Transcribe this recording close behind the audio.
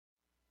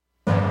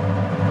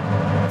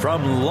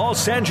From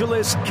Los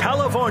Angeles,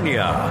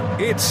 California,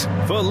 it's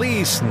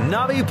Feliz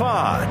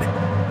Navipod.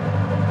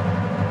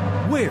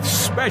 With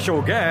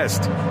special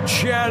guest,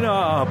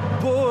 Jenna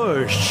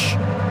Bush.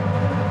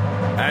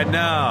 And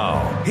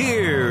now,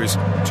 here's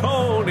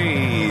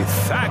Tony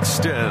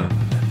Thaxton.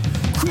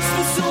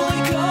 Christmas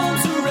only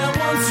comes around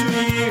once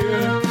a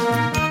year.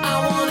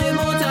 I wanted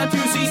more time to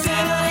see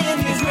Santa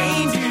and his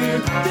reindeer.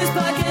 This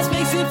podcast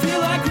makes it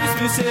feel like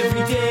Christmas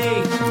every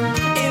day.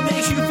 It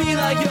makes you feel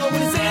like you're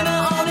with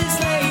Santa on his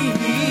sleigh.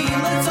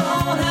 Let's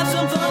all have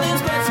some fun and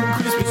spread some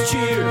Christmas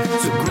cheer.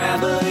 So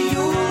grab a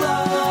Yule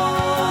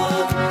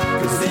log,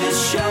 'cause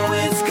this show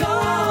is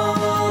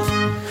called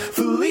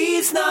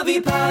Feliz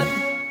Navipod.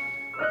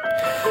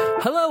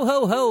 Hello,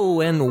 ho, ho,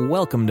 and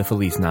welcome to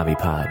Feliz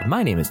Navipod.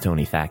 My name is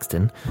Tony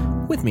Thaxton.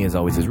 With me, as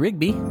always, is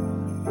Rigby.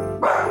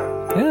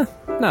 Yeah,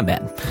 not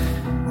bad.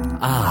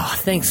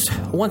 Thanks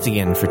once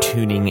again for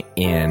tuning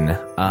in.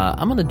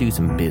 I'm going to do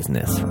some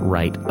business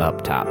right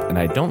up top, and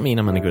I don't mean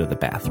I'm going to go to the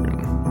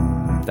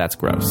bathroom. That's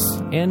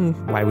gross. And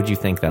why would you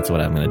think that's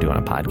what I'm going to do on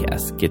a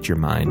podcast? Get your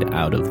mind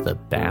out of the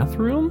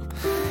bathroom?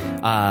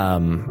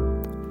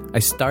 I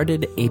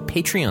started a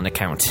Patreon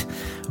account.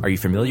 Are you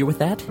familiar with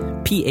that?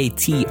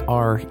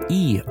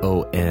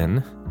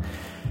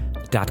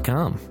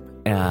 Patreon.com.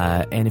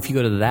 And if you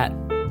go to that,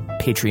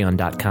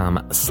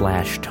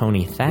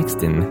 patreon.com/Tony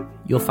Thaxton,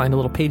 you'll find a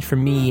little page for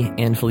me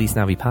and Feliz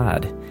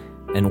Navipod.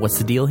 And what's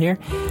the deal here?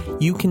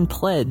 You can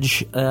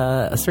pledge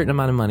a certain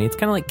amount of money. It's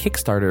kind of like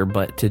Kickstarter,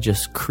 but to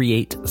just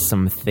create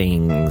some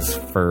things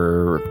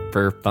for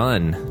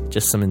fun.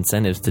 Just some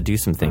incentives to do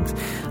some things.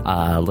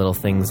 Little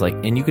things like,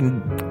 and you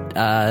can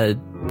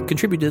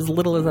contribute as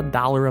little as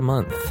 $1 a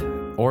month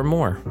or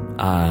more.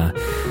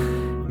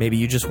 Maybe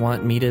you just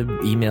want me to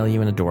email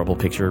you an adorable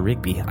picture of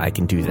Rigby. I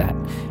can do that.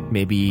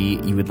 Maybe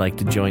you would like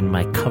to join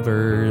my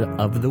cover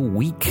of the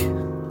week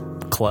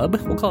club.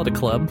 We'll call it a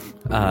club.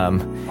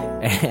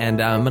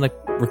 And I'm going to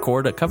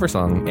record a cover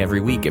song every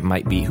week. It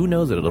might be, who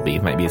knows what it'll be.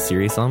 It might be a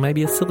serious song, might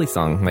be a silly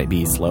song, might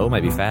be slow,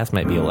 might be fast,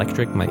 might be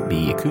electric, might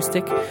be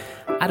acoustic.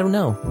 I don't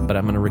know, but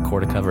I'm going to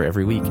record a cover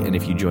every week. And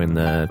if you join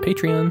the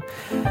Patreon,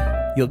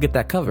 you'll get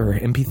that cover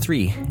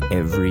MP3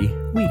 every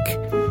week.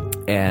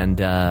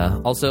 And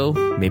also,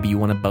 maybe you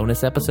want a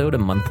bonus episode, a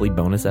monthly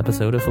bonus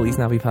episode of Feliz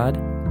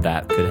Navipod.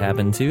 That could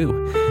happen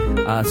too.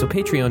 So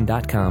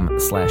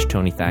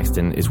patreon.com/Tony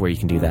Thaxton is where you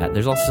can do that.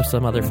 There's also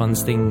some other fun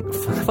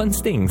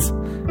stings.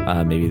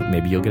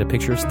 Maybe you'll get a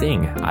picture of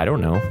Sting. I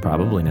don't know.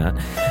 Probably not.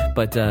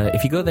 But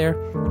if you go there,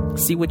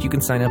 see what you can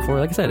sign up for.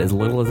 Like I said, as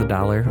little as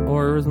 $1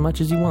 or as much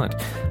as you want.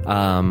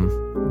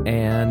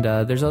 And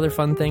there's other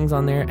fun things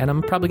on there, and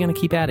I'm probably going to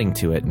keep adding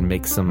to it and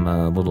make some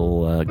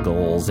little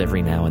goals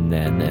every now and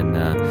then. And,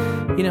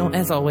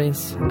 as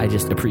always, I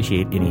just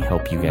appreciate any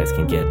help you guys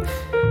can give,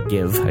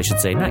 I should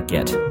say, not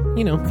get.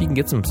 If you can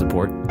get some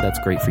support, that's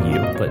great for you,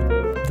 but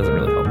it doesn't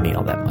really help me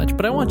all that much.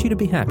 But I want you to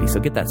be happy, so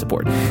get that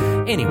support.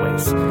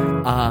 Anyways,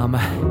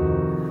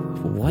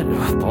 what?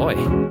 Oh, boy.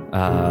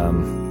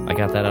 I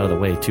got that out of the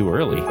way too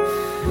early.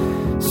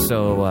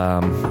 So,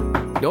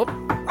 nope.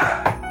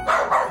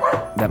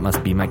 That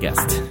must be my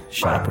guest.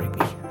 Shut up,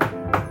 Rigby.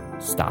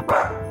 Stop.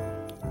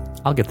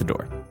 I'll get the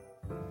door.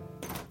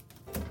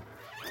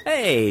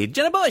 Hey,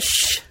 Jenna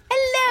Bush.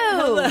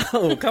 Hello.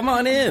 Hello. Come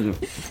on in.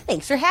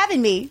 Thanks for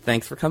having me.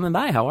 Thanks for coming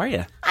by. How are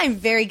you? I'm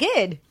very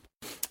good.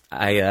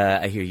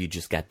 I hear you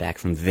just got back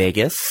from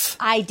Vegas.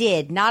 I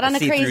did. Not on a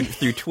crazy...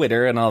 Through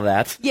Twitter and all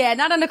that. Yeah,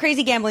 not on a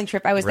crazy gambling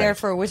trip. I was Right. there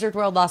for Wizard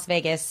World Las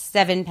Vegas,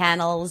 7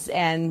 panels,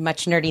 and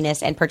much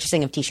nerdiness and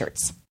purchasing of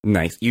T-shirts.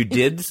 Nice. You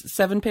did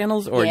 7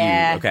 panels? Or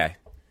Yeah. you... Okay.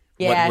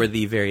 Yeah. What were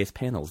the various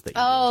panels that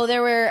you Oh,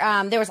 there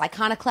was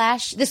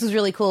Iconoclash. This was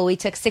really cool. We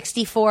took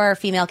 64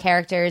 female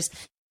characters,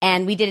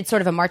 and we did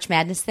sort of a March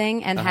Madness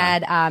thing, and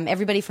had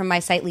everybody from my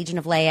site, Legion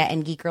of Leia,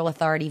 and Geek Girl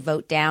Authority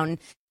vote down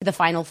to the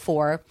final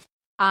 4.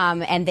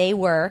 And they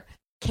were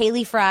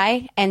Kaylee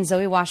Fry and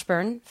Zoe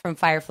Washburn from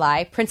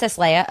Firefly, Princess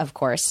Leia, of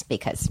course,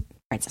 because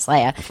Princess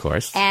Leia. Of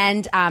course.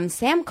 And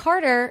Sam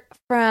Carter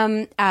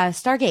from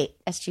Stargate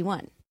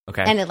SG-1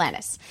 Okay. and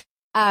Atlantis.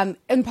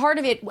 And part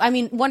of it,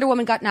 Wonder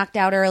Woman got knocked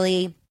out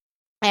early,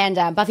 and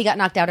Buffy got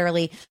knocked out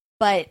early.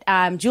 But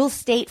Jules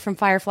State from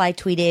Firefly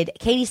tweeted,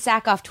 Katie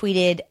Sackhoff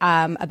tweeted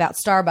about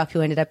Starbuck, who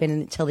ended up in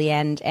until the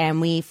end,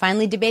 and we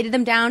finally debated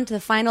them down to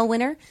the final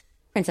winner,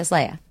 Princess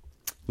Leia.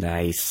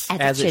 Nice.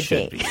 As it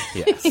should be.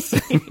 Yes.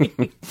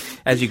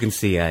 As you can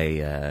see,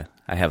 I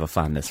have a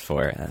fondness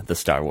for the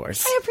Star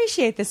Wars. I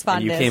appreciate this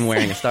fondness. You came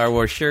wearing a Star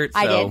Wars shirt, so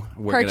I did.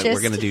 we're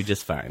Purchased. gonna do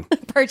just fine.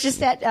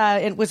 Purchased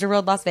at Wizard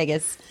World Las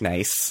Vegas.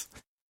 Nice.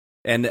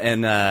 And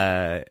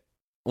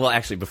well,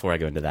 actually, before I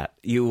go into that,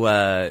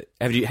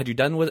 had you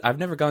done? I've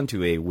never gone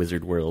to a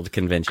Wizard World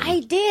convention. I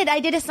did.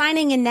 I did a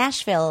signing in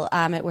Nashville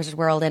at Wizard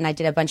World, and I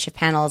did a bunch of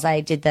panels. I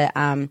did the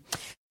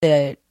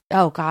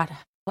oh god,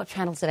 what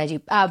panels did I do?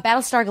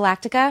 Battlestar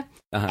Galactica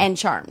and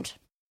Charmed.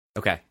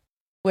 Okay.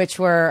 which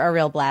were a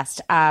real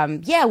blast.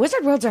 Yeah,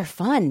 Wizard Worlds are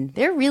fun.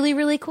 They're really,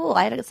 really cool.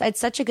 I had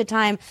such a good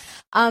time.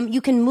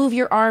 You can move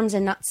your arms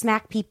and not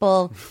smack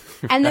people.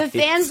 And the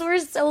fans were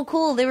so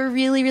cool. They were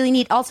really, really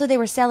neat. Also, they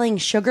were selling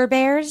sugar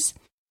bears,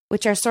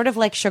 which are sort of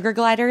like sugar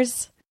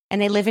gliders,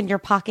 and they live in your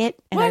pocket,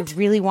 and What? I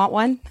really want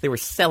one. They were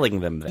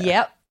selling them there.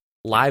 Yep.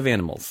 Live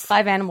animals.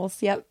 5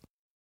 animals, yep.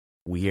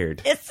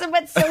 Weird. It's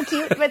so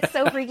cute, but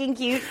so freaking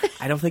cute.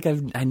 I don't think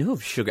I know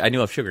of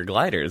sugar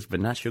gliders, but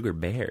not sugar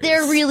bears.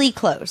 They're really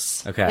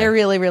close. Okay. They're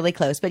really, really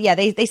close. But yeah,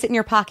 they sit in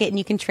your pocket and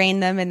you can train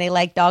them, and they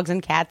like dogs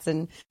and cats.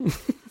 And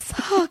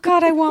oh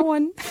God, I want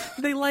one.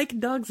 They like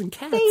dogs and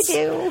cats. They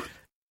do.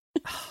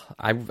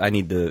 I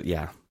need to,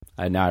 yeah.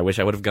 Now I wish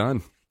I would have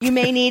gone. You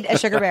may need a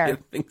sugar I bear.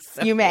 think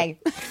so. You may.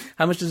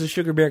 How much does a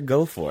sugar bear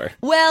go for?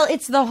 Well,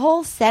 it's the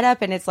whole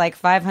setup, and it's like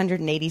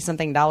 $580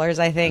 something,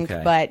 I think.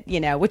 Okay.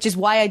 But which is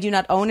why I do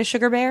not own a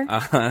sugar bear.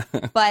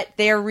 But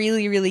they're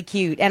really, really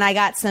cute, and I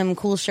got some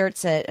cool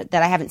shirts that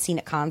I haven't seen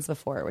at cons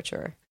before, which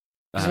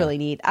was really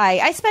neat.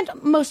 I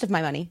spent most of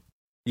my money.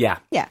 Yeah.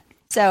 Yeah.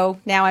 So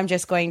now I'm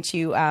just going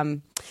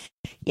to,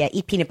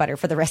 eat peanut butter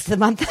for the rest of the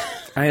month.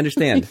 I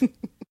understand.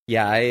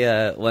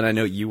 Yeah, when I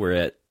know you were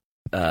at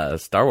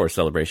Star Wars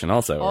Celebration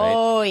also, right?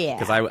 Oh, yeah.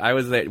 Because I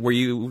was there. Were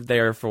you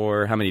there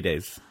for how many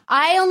days?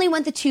 I only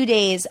went the 2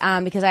 days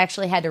because I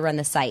actually had to run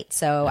the site.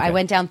 So I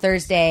went down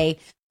Thursday,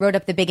 wrote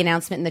up the big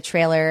announcement in the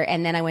trailer,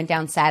 and then I went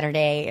down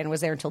Saturday and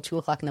was there until 2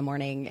 o'clock in the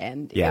morning,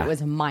 and Yeah. it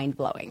was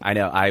mind-blowing. I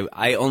know.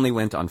 I only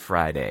went on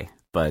Friday,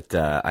 but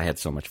I had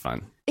so much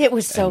fun. It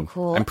was so And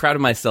cool. I'm proud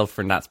of myself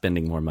for not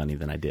spending more money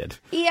than I did.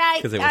 Yeah,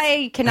 'Cause it was-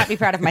 I cannot be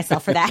proud of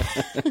myself for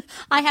that.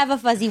 I have a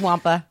fuzzy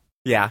wampa.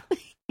 Yeah,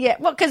 Yeah,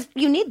 well, because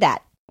you need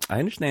that. I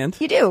understand.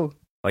 You do.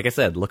 Like I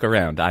said, look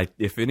around.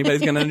 If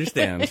anybody's going to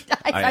understand,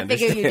 I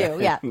figure you do,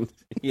 yeah.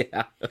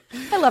 Yeah.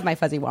 I love my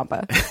fuzzy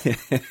wampa.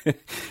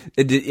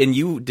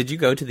 Did you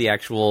go to the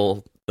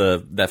actual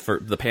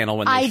the panel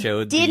when they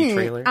showed the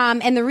trailer?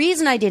 And the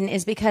reason I didn't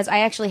is because I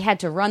actually had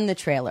to run the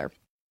trailer.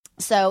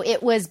 So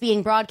it was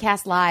being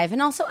broadcast live,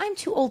 and also I'm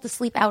too old to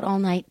sleep out all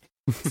night.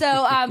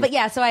 So, but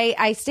yeah, so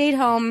I stayed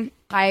home.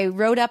 I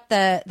wrote up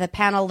the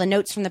panel, the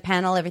notes from the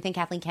panel, everything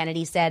Kathleen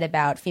Kennedy said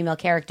about female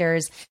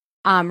characters,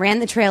 ran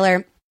the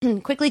trailer,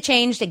 quickly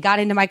changed, got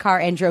into my car,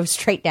 and drove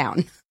straight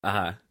down.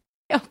 Uh-huh.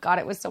 Oh, God,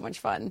 it was so much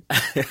fun.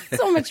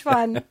 So much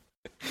fun.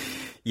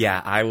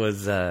 Yeah, I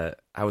was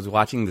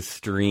watching the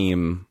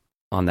stream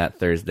on that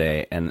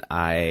Thursday, and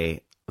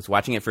I was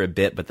watching it for a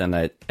bit, but then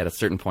at a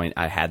certain point,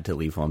 I had to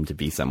leave home to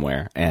be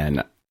somewhere,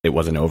 and it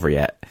wasn't over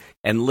yet.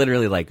 And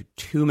literally, like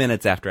 2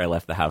 minutes after I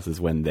left the house is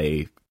when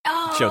they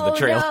showed the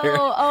trailer.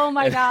 No. Oh,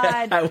 my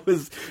God. I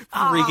was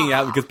freaking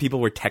out because people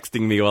were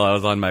texting me while I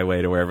was on my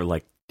way to wherever,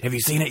 like, have you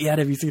seen it yet?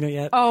 Have you seen it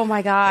yet? Oh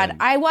my God.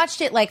 I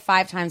watched it like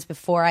 5 times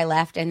before I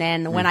left. And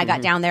then when I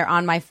got down there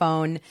on my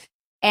phone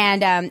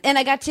and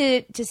I got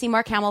to see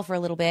Mark Hamill for a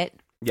little bit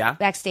Yeah.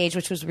 backstage,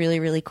 which was really,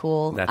 really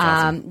cool. That's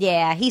awesome.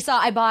 Yeah.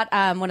 I bought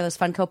one of those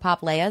Funko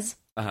Pop Leias.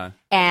 Uh-huh.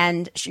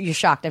 And you're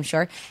shocked, I'm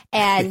sure.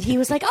 And he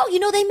was like,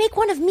 oh, they make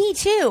one of me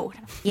too.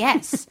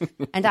 Yes.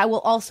 And I will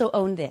also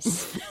own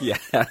this. Yeah.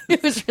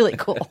 It was really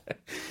cool.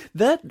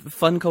 That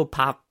Funko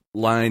Pop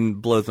line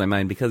blows my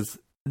mind because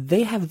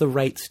they have the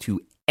rights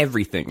to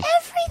everything.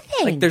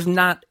 Everything. Like, there's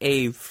not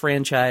a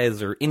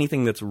franchise or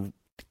anything that's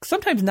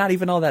sometimes not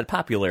even all that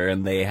popular,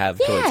 and they have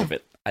toys of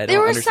it. I There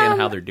don't were understand some-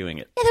 how they're doing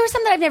it. Yeah, there were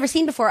some that I've never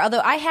seen before. Although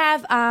I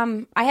have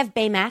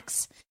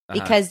Baymax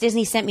because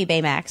Disney sent me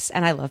Baymax,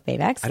 and I love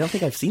Baymax. I don't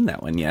think I've seen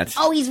that one yet.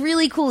 Oh, he's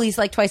really cool. He's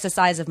like twice the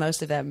size of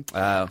most of them.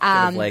 Sort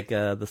of like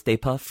the Stay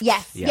Puft?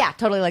 Yes, yeah,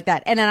 totally like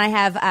that. And then I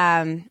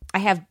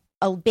have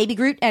a baby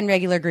Groot and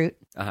regular Groot,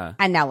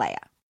 and now Leia.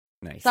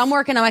 Nice. So I'm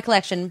working on my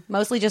collection.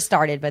 Mostly just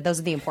started, but those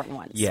are the important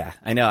ones. Yeah,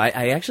 I know.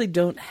 I actually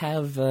don't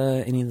have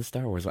any of the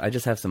Star Wars. I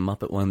just have some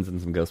Muppet ones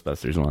and some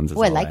Ghostbusters ones.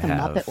 Oh, I like the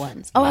Muppet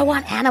ones. Oh, I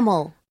want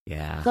Animal.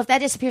 Yeah. So if that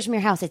disappears from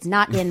your house, it's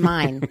not in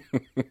mine.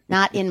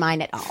 Not in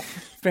mine at all.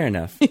 Fair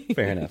enough.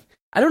 Fair enough.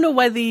 I don't know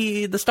why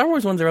the Star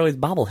Wars ones are always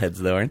bobbleheads,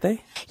 though, aren't they?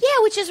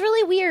 Yeah, which is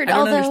really weird. I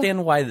don't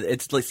understand why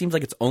it seems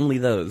like it's only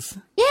those.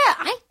 Yeah,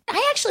 I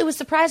actually was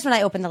surprised when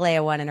I opened the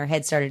Leia one and her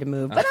head started to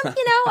move. But,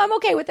 I'm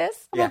okay with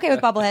this. I'm okay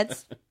with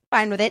bobbleheads.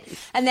 Fine with it.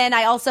 And then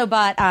I also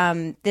bought,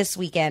 this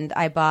weekend,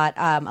 I bought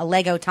a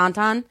Lego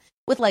Tauntaun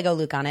with Lego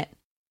Luke on it.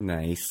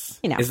 Nice.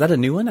 You know. Is that a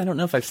new one? I don't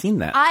know if I've seen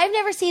that. I've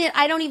never seen it.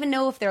 I don't even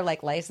know if they're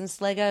like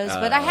licensed Legos,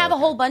 but I have a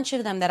whole bunch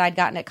of them that I'd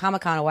gotten at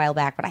Comic-Con a while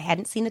back, but I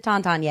hadn't seen the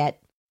Tauntaun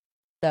yet.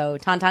 So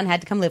Tauntaun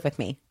had to come live with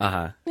me.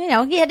 Uh-huh.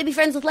 He had to be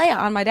friends with Leia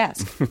on my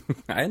desk.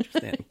 I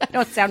understand. I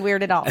don't sound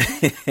weird at all.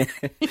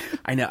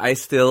 I know.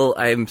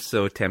 I'm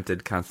so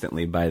tempted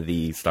constantly by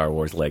the Star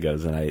Wars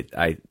Legos, and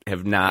I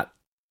have not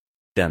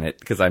done it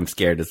because I'm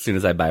scared as soon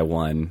as I buy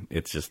one,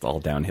 it's just all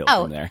downhill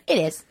Oh, from there. it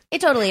is. It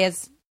totally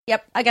is.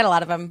 Yep, I got a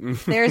lot of them.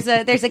 There's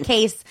a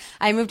case.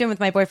 I moved in with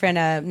my boyfriend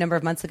a number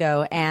of months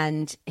ago,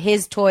 and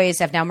his toys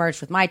have now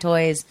merged with my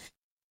toys.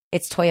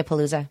 It's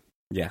Toyapalooza.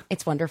 Yeah.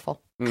 It's wonderful.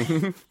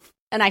 And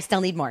I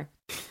still need more.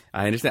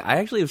 I understand. I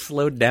actually have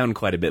slowed down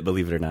quite a bit,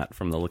 believe it or not,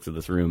 from the looks of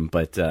this room.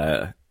 But,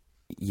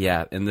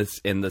 Yeah, in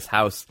this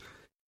house,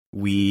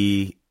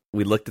 we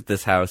looked at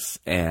this house,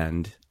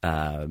 and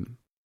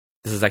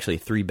this is actually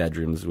 3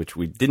 bedrooms, which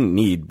we didn't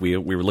need. We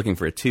were looking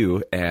for a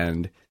 2,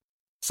 and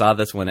saw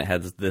this one. It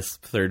had this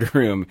 3rd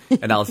room,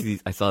 and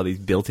I saw these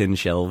built-in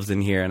shelves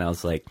in here, and I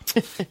was like,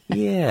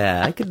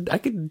 yeah, I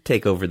could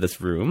take over this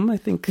room, I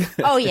think.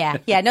 Oh yeah.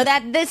 No,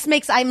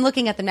 I'm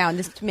looking at them now, and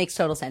this makes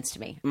total sense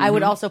to me. Mm-hmm. I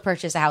would also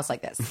purchase a house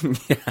like this.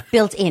 Yeah.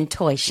 Built-in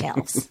toy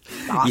shelves.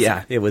 Awesome.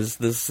 Yeah, it was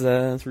this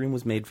room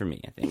was made for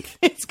me, I think.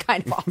 It's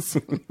kind of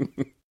awesome.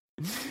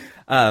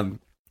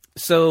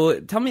 So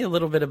tell me a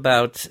little bit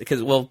about,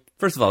 because, well,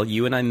 first of all,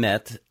 you and I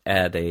met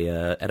at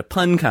a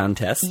pun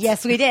contest.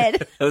 Yes, we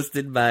did.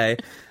 Hosted by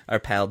our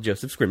pal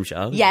Joseph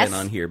Scrimshaw, who's been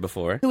on here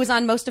before. Who was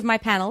on most of my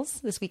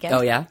panels this weekend.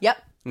 Oh, yeah? Yep.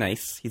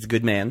 Nice. He's a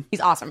good man. He's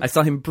awesome. I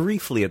saw him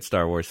briefly at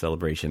Star Wars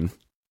Celebration.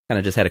 Kind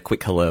of just had a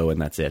quick hello,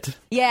 and that's it.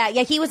 Yeah.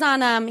 He was on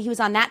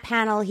that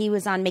panel. He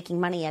was on Making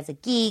Money as a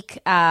Geek,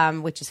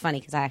 which is funny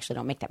because I actually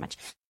don't make that much.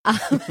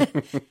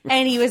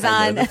 And he was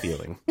on the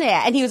feeling.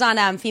 Yeah, and he was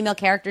on female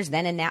characters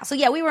then and now. So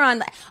yeah, we were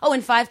on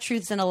and 5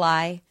 Truths and a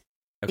Lie,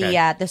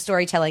 the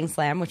storytelling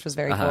slam, which was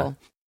very cool.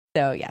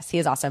 So yes, he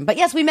is awesome. But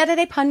yes, we met at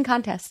a pun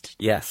contest.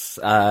 Yes,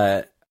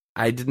 I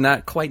did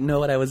not quite know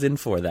what I was in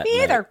for that.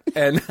 Me either.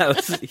 And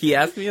he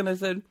asked me, and I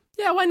said,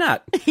 "Yeah, why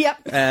not?" Yep.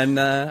 And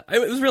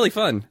it was really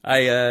fun. I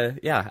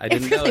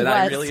didn't know, and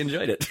I really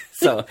enjoyed it.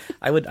 So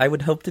I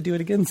would hope to do it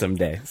again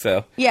someday.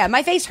 So yeah,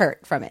 my face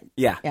hurt from it.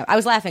 Yeah, I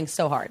was laughing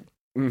so hard.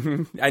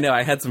 Mm-hmm. I know.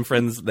 I had some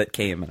friends that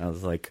came, and I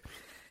was like,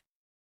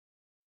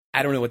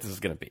 I don't know what this is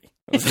going to be.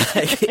 I was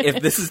like,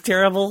 if this is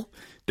terrible,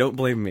 don't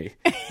blame me.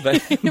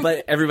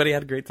 But everybody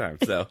had a great time.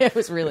 So it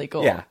was really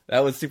cool. Yeah,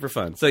 that was super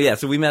fun. So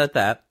so we met at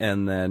that,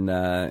 and then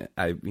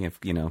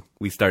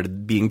we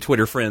started being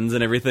Twitter friends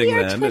and everything. We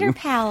are Twitter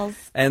pals.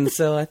 And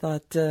so I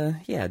thought,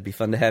 it'd be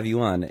fun to have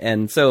you on.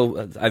 And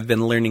so I've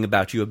been learning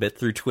about you a bit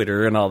through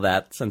Twitter and all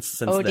that since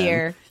then. Oh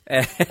dear,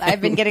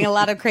 I've been getting a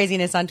lot of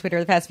craziness on Twitter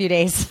the past few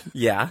days.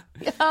 Yeah.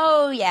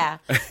 Oh yeah.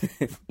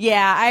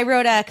 Yeah, I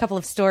wrote a couple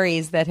of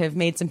stories that have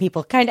made some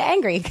people kind of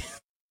angry.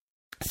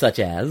 Such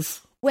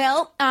as?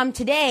 Well,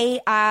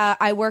 today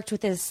I worked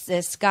with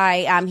this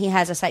guy. He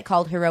has a site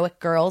called Heroic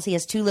Girls. He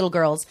has 2 little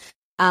girls.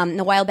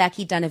 A while back,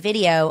 he'd done a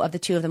video of the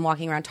 2 of them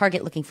walking around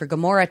Target looking for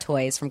Gamora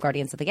toys from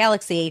Guardians of the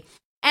Galaxy,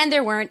 and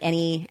there weren't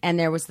any, and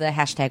there was the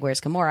hashtag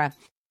Where's Gamora.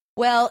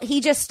 Well,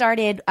 he just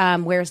started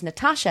Where's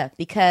Natasha,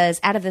 because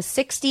out of the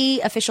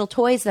 60 official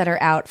toys that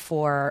are out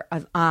for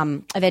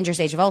Avengers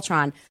Age of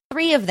Ultron,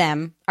 3 of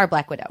them are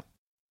Black Widow.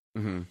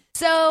 Mm-hmm.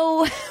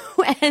 So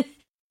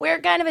we're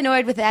kind of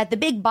annoyed with that. The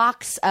big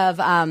box of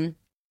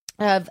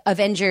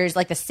Avengers,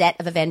 like the set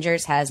of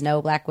Avengers, has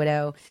no Black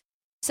Widow.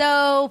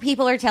 So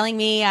people are telling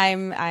me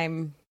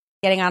I'm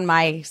getting on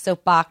my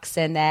soapbox,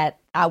 and that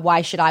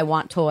why should I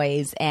want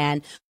toys?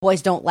 And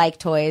boys don't like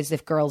toys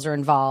if girls are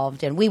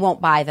involved, and we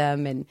won't buy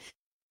them. And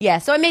yeah,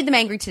 so I made them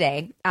angry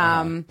today.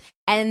 And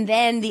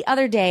then the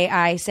other day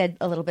I said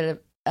a little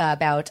bit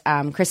about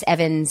Chris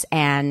Evans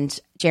and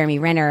Jeremy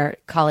Renner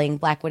calling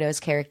Black Widow's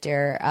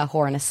character a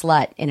whore and a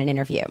slut in an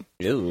interview.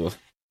 Ew.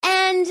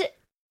 And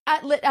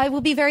I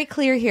will be very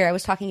clear here. I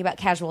was talking about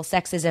casual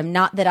sexism,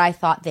 not that I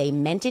thought they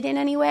meant it in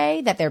any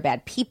way, that they're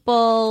bad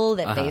people,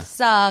 that they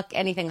suck,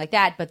 anything like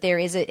that. But there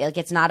is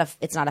it's not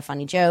a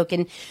funny joke.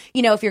 And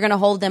if you're going to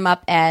hold them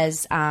up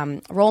as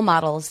role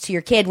models to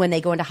your kid when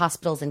they go into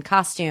hospitals in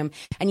costume,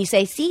 and you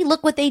say, "See,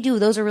 look what they do.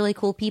 Those are really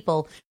cool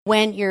people."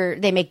 When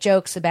they make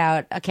jokes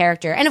about a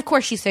character, and of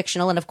course she's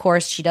fictional, and of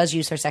course she does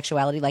use her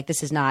sexuality. Like,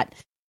 this is not,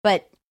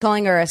 but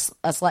calling her a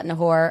slut and a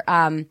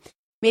whore.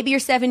 Maybe your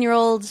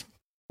 7-year-old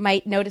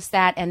might notice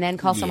that and then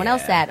call someone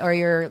else that, or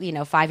your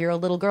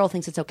 5-year-old little girl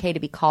thinks it's okay to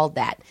be called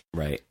that.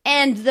 Right.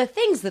 And the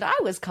things that I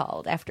was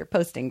called after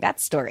posting that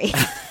story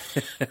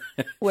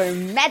were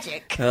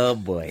magic. Oh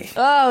boy.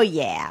 Oh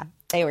yeah,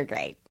 they were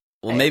great.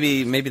 Well,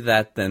 maybe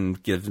that then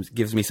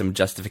gives me some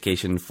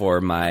justification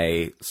for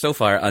my so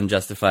far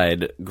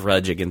unjustified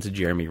grudge against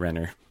Jeremy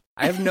Renner.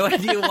 I have no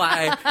idea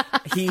why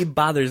he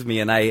bothers me,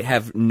 and I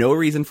have no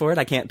reason for it.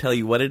 I can't tell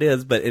you what it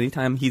is, but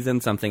anytime he's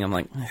in something, I'm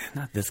like,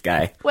 not this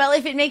guy. Well,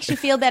 if it makes you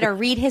feel better,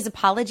 read his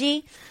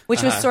apology,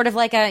 which was sort of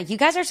like you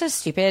guys are so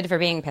stupid for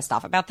being pissed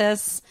off about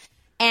this,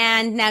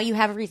 and now you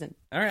have a reason.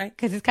 All right.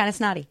 Because it's kind of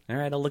snotty. All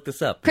right, I'll look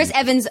this up. Chris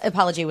Evans'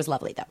 apology was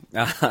lovely,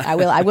 though. I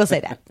will say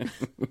that.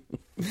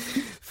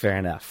 Fair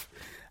enough.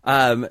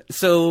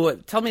 So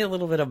tell me a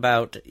little bit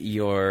about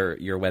your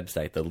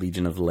website, the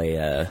Legion of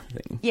Leia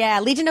thing. Yeah,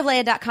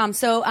 legionofleia.com.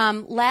 So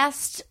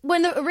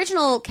when the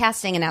original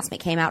casting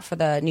announcement came out for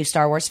the new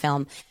Star Wars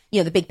film,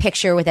 the big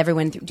picture with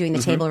everyone doing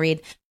the table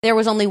read, there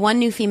was only 1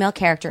 new female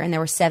character and there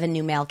were 7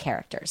 new male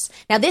characters.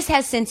 Now, this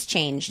has since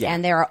changed,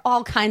 and there are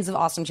all kinds of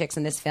awesome chicks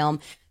in this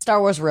film. Star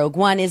Wars Rogue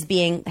One is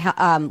being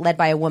led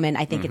by a woman.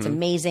 I think it's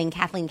amazing.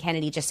 Kathleen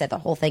Kennedy just said the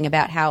whole thing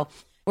about how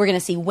we're going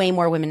to see way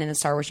more women in the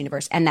Star Wars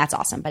universe, and that's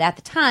awesome. But at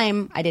the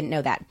time, I didn't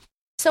know that.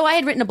 So I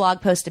had written a blog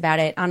post about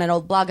it on an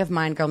old blog of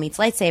mine, Girl Meets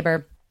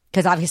Lightsaber,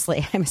 because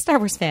obviously I'm a Star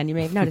Wars fan, you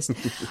may have noticed.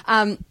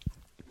 But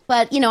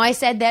But, I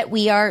said that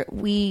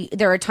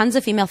there are tons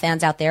of female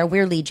fans out there.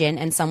 We're Legion,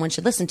 and someone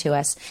should listen to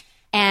us.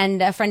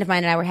 And a friend of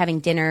mine and I were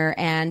having dinner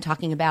and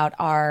talking about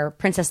our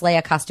Princess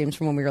Leia costumes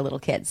from when we were little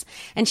kids.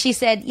 And she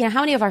said, how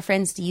many of our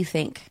friends do you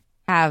think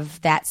have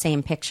that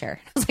same picture?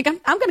 I was like,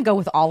 I'm going to go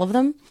with all of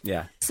them.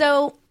 Yeah.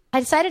 So I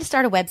decided to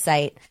start a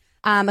website,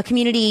 a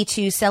community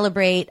to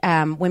celebrate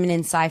women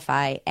in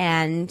sci-fi.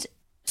 And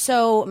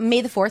so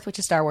May the 4th, which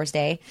is Star Wars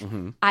Day,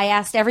 I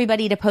asked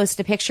everybody to post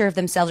a picture of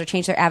themselves or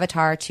change their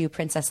avatar to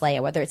Princess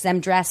Leia, whether it's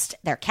them dressed,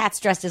 their cats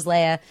dressed as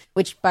Leia,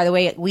 which, by the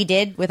way, we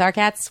did with our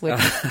cats.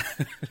 Which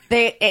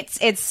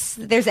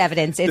there's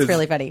evidence. It's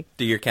really funny.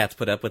 Do your cats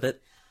put up with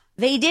it?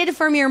 They did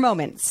for mere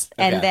moments,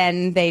 and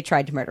then they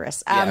tried to murder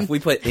us. Yeah, if we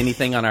put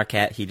anything on our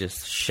cat, he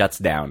just shuts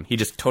down. He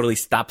just totally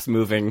stops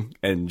moving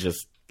and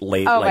just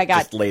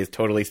just lays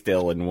totally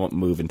still and won't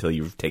move until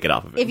you take it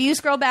off of him. If you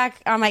scroll back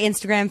on my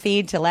Instagram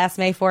feed to last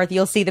May 4th,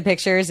 you'll see the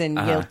pictures, and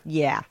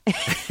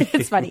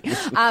it's funny.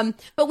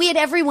 But we had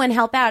everyone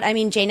help out. I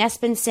mean, Jane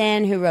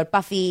Espenson, who wrote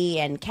Buffy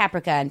and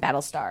Caprica and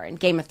Battlestar and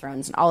Game of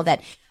Thrones and all of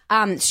that.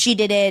 She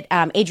did it.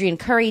 Adrian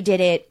Curry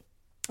did it.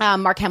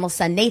 Mark Hamill's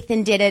son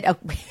Nathan did it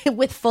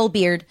with full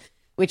beard,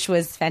 which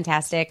was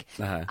fantastic.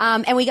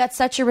 And we got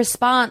such a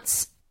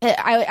response.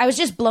 I was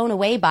just blown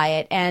away by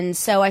it. And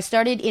so I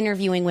started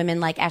interviewing women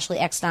like Ashley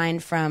Eckstein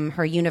from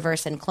her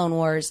universe and Clone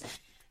Wars.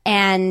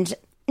 And,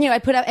 I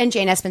put up, and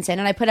Jane Espenson,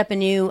 and I put up a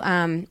new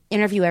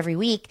interview every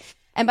week.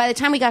 And by the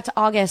time we got to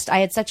August, I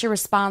had such a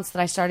response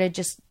that I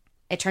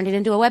turned it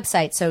into a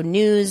website. So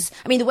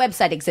the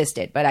website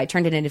existed, but I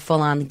turned it into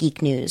full-on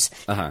geek news.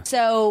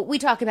 So we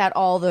talk about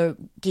all the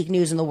geek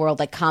news in the world,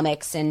 like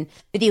comics and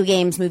video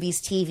games,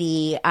 movies,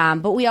 TV.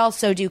 But we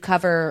also do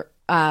cover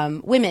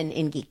women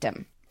in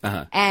geekdom.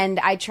 And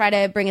I try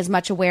to bring as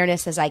much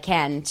awareness as I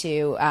can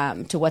to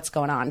what's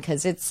going on,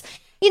 because it's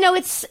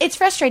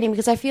frustrating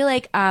because I feel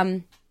like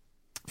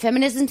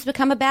feminism's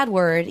become a bad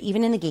word,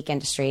 even in the geek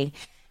industry,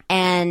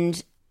 and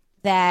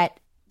that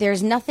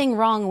there's nothing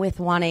wrong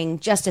with wanting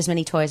just as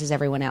many toys as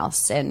everyone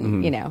else.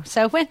 And,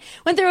 so went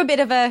through a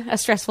bit of a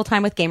stressful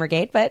time with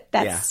Gamergate, but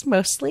that's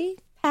mostly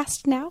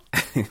past now.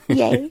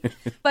 Yay.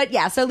 But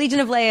yeah, so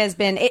Legion of Leia has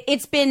been,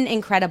 it's been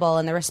incredible,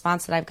 and the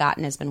response that I've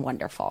gotten has been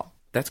wonderful.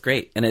 That's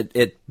great. And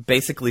it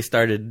basically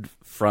started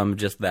from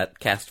just that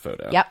cast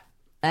photo. Yep.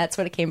 That's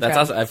what it came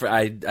That's from. awesome.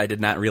 I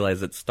did not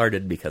realize it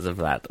started because of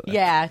that.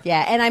 Yeah.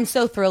 And I'm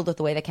so thrilled with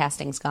the way the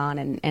casting's gone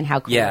and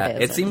how cool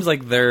it is. It seems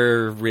like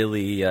they're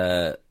really,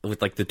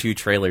 with like the 2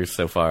 trailers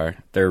so far,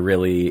 they're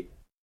really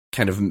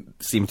kind of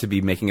seem to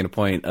be making it a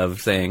point of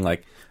saying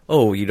like,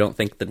 oh, you don't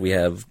think that we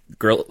have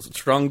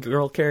strong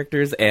girl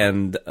characters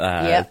and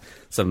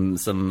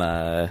some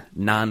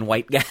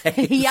non-white guys?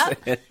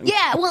 Yep.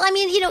 Yeah. Well, I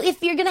mean,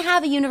 if you're going to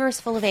have a universe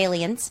full of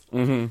aliens,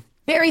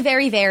 very,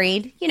 very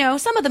varied,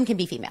 some of them can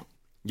be female.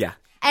 Yeah.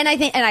 And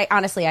I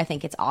honestly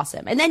think it's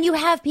awesome. And then you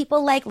have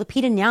people like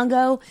Lupita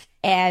Nyong'o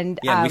and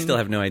we still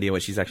have no idea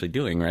what she's actually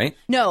doing, right?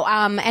 No,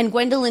 and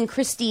Gwendolyn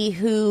Christie,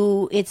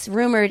 who it's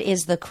rumored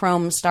is the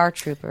Chrome Star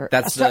Trooper.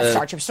 That's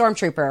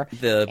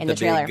Stormtrooper in the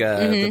trailer.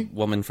 The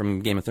woman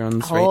from Game of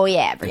Thrones. Oh right?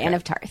 yeah, Brienne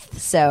of Tarth.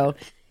 So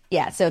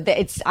yeah,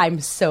 I'm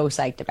so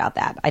psyched about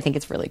that. I think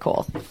it's really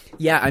cool.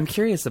 Yeah, I'm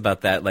curious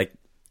about that. Like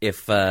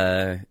if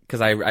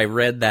because I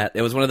read that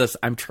it was one of those.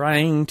 I'm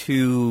trying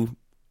to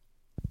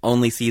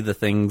only see the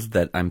things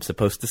that I'm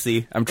supposed to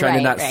see. I'm trying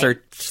to not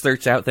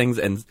search out things,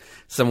 and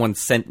someone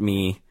sent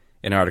me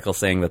an article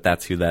saying that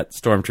that's who that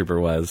Stormtrooper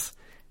was.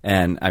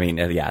 And I mean,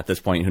 at this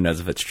point, who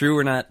knows if it's true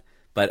or not,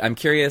 but I'm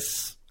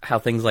curious how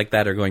things like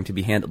that are going to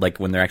be handled,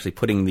 like when they're actually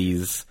putting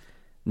these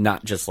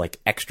not just like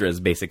extras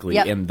basically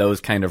in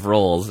those kind of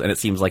roles. And it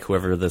seems like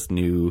whoever this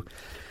new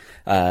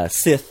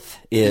Sith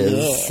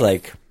is,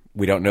 like,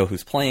 we don't know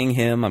who's playing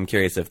him. I'm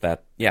curious if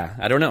that,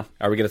 I don't know.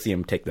 Are we going to see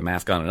him take the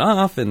mask on and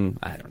off? And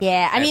I don't know.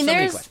 Yeah, I mean,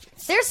 there's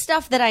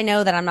stuff that I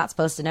know that I'm not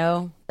supposed to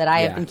know that I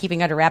have been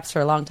keeping under wraps for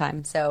a long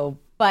time. So,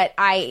 but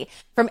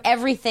from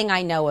everything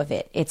I know of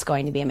it, it's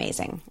going to be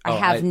amazing. I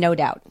have no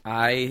doubt.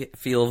 I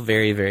feel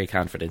very, very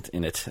confident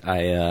in it. So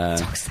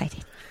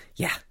excited.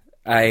 Yeah.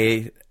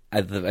 I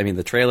mean,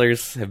 the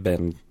trailers have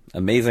been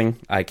amazing.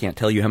 I can't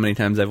tell you how many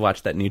times I've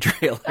watched that new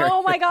trailer.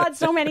 Oh my God,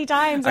 so many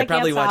times. I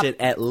probably watch it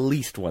at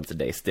least once a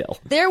day still.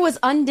 There was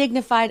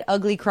undignified,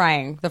 ugly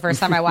crying the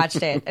first time I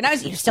watched it. And I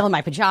was still in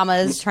my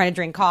pajamas trying to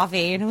drink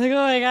coffee. And I'm like, oh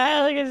my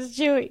God, look, it's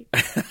Chewie.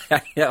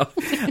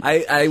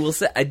 I will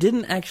say, I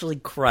didn't actually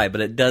cry,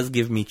 but it does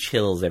give me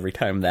chills every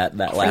time that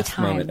last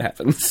moment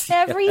happens.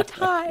 Every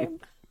time.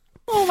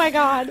 Oh my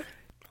God.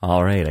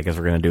 All right, I guess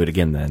we're going to do it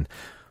again then.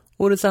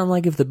 What would it sound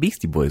like if the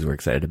Beastie Boys were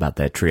excited about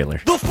that trailer?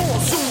 The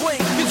Force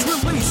Awakens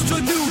released a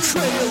new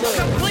trailer,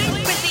 complete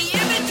with the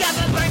image of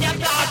a burned up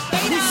Darth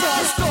Vader. We saw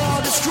a Star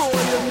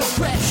Destroyer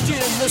crashed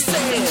in the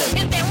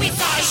sand, and then we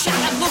saw a shot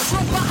of Luke's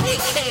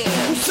robotic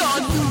hand. We saw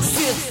a new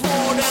Sith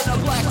Lord and a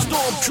black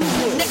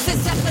Stormtrooper. Next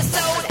is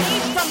episode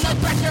 8 from the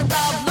director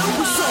of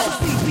Luke. We saw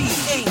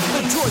BB-8,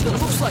 a droid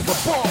that looks like a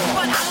ball,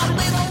 but I'm a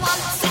little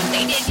upset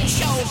they didn't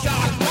show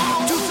Darth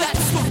Maul. Dude,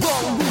 that's the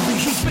wrong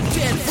movie. He's been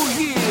dead for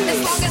years. As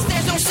long as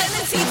there's no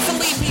 7 seats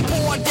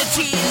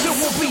tears. There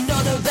won't be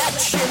none of that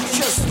shit,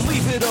 just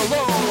leave it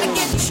alone. I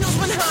get chills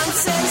when Han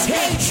says,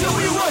 hey,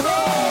 Chewie, we're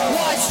home.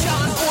 Why is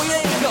John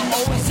Boyega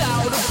always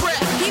out of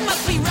breath? He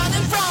must be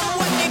running from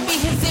what may be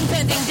his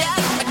impending death.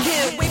 I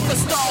can't wait for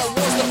Star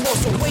Wars The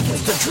Force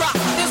Awakens to drop.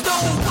 There's no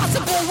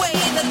possible way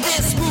that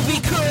this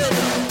movie could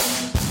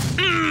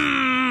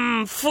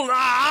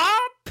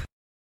flop.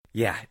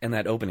 Yeah, and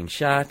that opening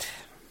shot.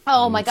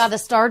 Oh my God, the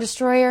Star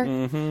Destroyer.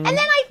 And then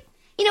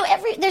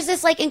there's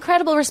this like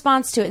incredible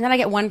response to it, and then I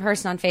get one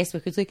person on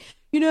Facebook who's like,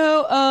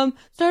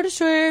 Star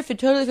Destroyer, if it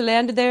totally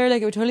landed there,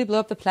 like it would totally blow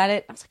up the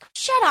planet. I was like,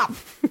 shut up,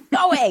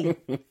 go away,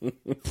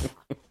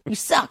 you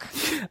suck.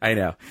 I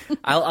know.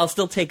 I'll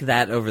still take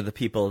that over the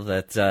people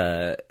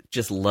that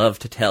just love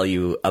to tell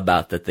you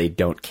about that they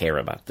don't care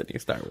about the new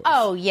Star Wars.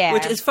 Oh yeah,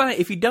 which is fine.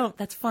 If you don't,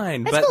 that's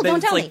fine. That's but cool. then Don't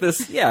it's tell like me.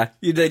 this. Yeah,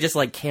 they just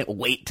like can't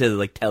wait to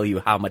like tell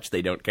you how much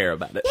they don't care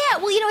about it. Yeah,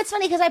 well, it's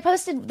funny because I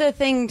posted the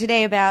thing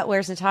today about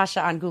Where's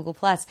Natasha on Google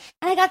Plus,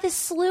 and I got this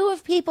slew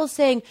of people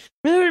saying,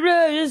 blah, blah,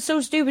 blah, "This is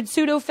so stupid,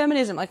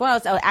 pseudo-feminism." Like, well,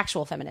 it's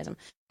actual feminism,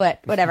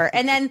 but whatever.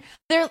 And then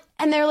they're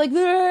like,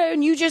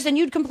 and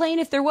you'd complain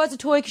if there was a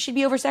toy because she'd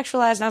be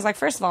over-sexualized. And I was like,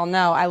 first of all,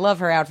 no, I love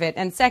her outfit,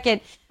 and second,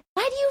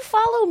 why do you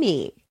follow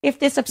me if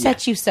this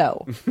upsets you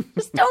so?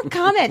 Just don't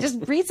comment. Just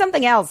read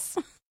something else.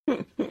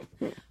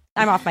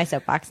 I'm off my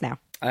soapbox now.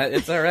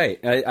 It's all right.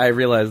 I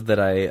realized that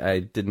I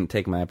didn't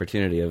take my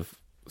opportunity of,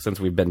 since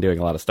we've been doing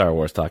a lot of Star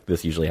Wars talk,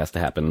 this usually has to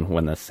happen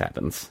when this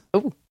happens.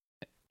 Ooh.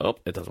 Oh,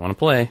 it doesn't want to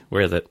play.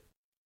 Where is it?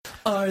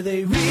 Are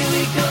they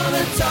really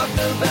gonna talk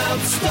about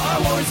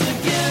Star Wars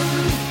again?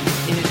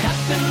 It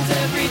happens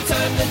every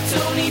time that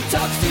Tony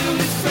talks to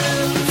his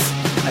friends.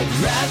 I'd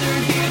rather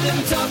hear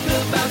them talk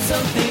about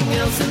something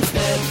else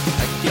instead.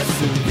 I guess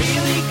they're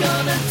really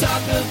gonna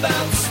talk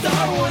about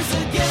Star Wars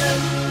again.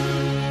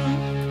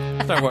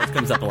 Star Wars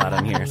comes up a lot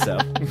on here, so.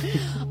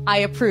 I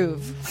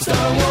approve.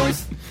 Star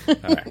Wars. All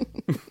right.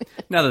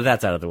 Now that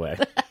that's out of the way,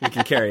 we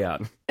can carry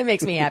on. It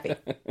makes me happy.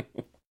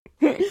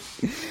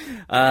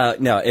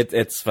 No,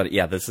 it's funny.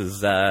 Yeah, this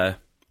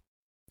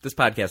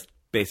podcast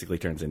basically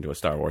turns into a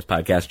Star Wars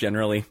podcast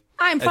generally.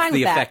 I'm That's fine the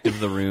with that. effect of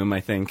the room,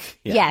 I think.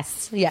 Yeah.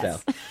 Yes. So.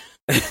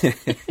 Is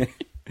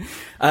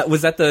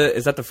that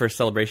the first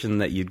celebration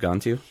that you'd gone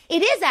to?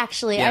 It is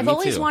actually. Yeah, I've me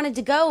always too. wanted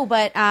to go,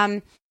 but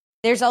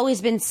there's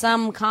always been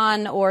some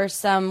con or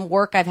some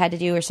work I've had to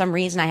do or some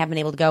reason I haven't been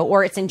able to go,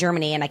 or it's in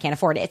Germany and I can't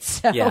afford it.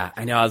 So. Yeah,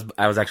 I know.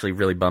 I was actually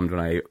really bummed when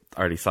I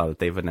already saw that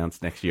they've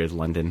announced next year's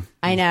London.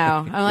 I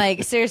know. I'm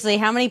like, seriously,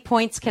 how many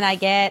points can I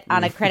get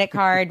on a credit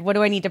card? What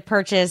do I need to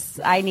purchase?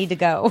 I need to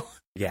go.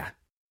 Yeah.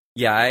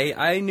 Yeah,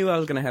 I knew I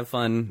was going to have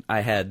fun. I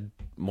had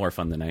more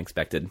fun than I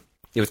expected.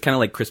 It was kind of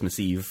like Christmas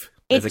Eve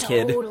as a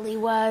kid. It totally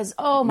was.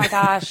 Oh my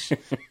gosh.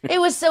 It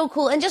was so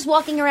cool. And just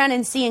walking around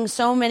and seeing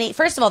so many,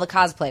 first of all, the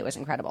cosplay was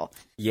incredible.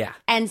 Yeah.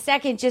 And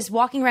second, just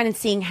walking around and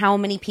seeing how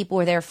many people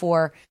were there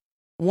for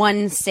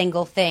one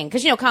single thing.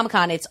 Because,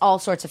 Comic-Con, it's all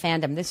sorts of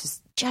fandom. This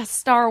is just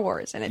Star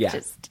Wars. And it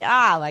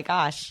my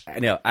gosh. I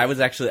know. I was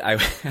actually,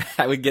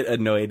 I would get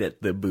annoyed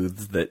at the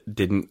booths that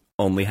didn't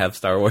only have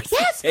Star Wars.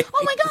 Yes.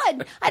 Oh my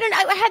God.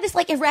 I had this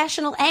like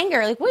irrational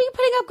anger. Like, what are you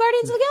putting up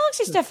Guardians of the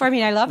Galaxy stuff for? I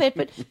mean, I love it,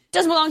 but it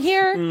doesn't belong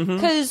here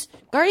because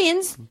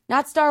Guardians,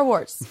 not Star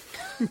Wars.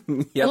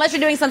 Yep. Unless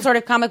you're doing some sort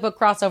of comic book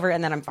crossover,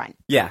 and then I'm fine.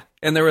 Yeah.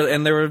 And there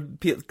were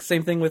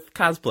same thing with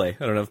cosplay.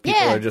 I don't know if people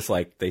Yeah. are just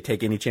like, they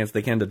take any chance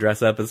they can to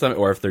dress up as something,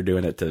 or if they're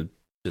doing it to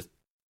just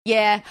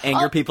Yeah.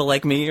 anger people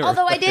like me. Or...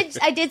 Although I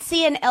did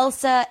see an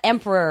Elsa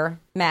Emperor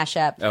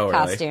mashup Oh, really?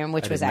 costume,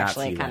 which I was did not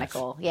actually see kind of that.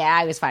 cool. Yeah,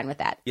 I was fine with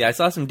that. Yeah, I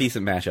saw some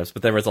decent mashups,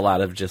 but there was a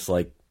lot of just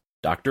like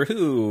Doctor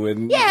Who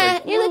and Yeah,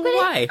 like, you're like, but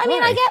why? I mean,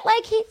 Why? I get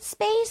like heat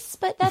space,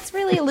 but that's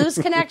really a loose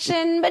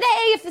connection. But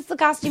hey, if it's the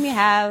costume you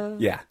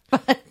have, Yeah.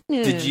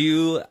 Did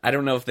you? I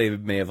don't know if they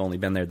may have only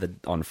been there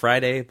on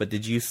Friday, but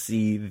did you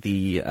see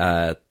the?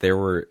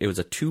 It was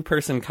a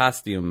 2-person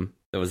costume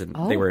that was.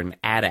 They were an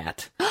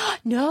AT-AT.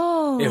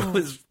 No, It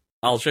was.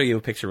 I'll show you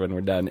a picture when we're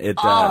done. And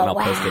Oh, I'll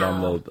post it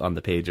wow. on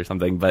the page or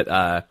something.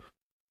 But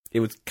it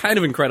was kind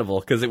of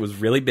incredible because it was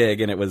really big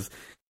and it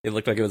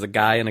looked like it was a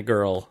guy and a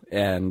girl,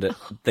 and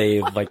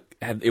they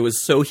it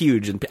was so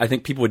huge, and I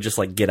think people would just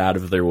like get out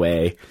of their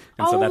way,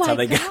 and so Oh that's how my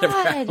they got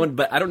God. around.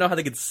 But I don't know how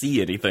they could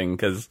see anything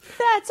because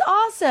that's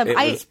awesome. it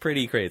was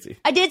pretty crazy.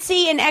 I did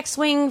see an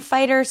X-wing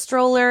fighter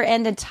stroller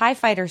and a TIE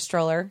fighter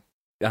stroller,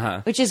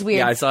 Which is weird.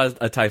 Yeah, I saw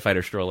a TIE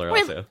Fighter stroller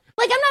Wait, also.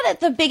 Like, I'm not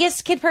the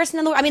biggest kid person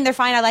in the world. I mean, they're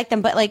fine. I like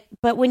them.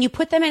 But when you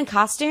put them in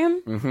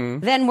costume,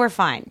 then we're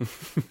fine.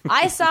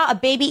 I saw a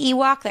baby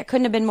Ewok that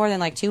couldn't have been more than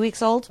like 2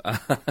 weeks old.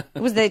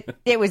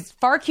 It was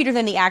far cuter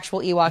than the actual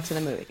Ewoks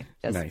in the movie.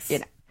 Just, Nice. You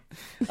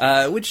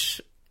know.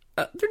 Which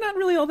they're not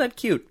really all that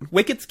cute.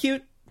 Wicked's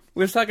cute.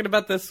 We were talking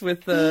about this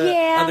with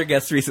Yeah. other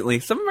guests recently.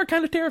 Some of them are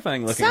kind of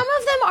terrifying looking. Some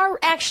of them are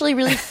actually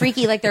really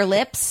freaky, like their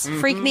lips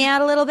freak me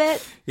out a little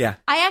bit. Yeah.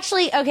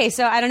 Okay,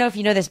 so I don't know if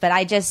you know this, but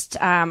I just,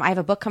 I have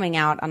a book coming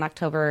out on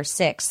October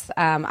 6th.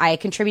 I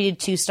contributed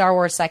to Star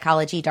Wars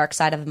Psychology, Dark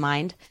Side of the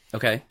Mind.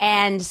 Okay.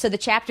 And so the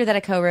chapter that I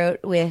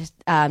co-wrote with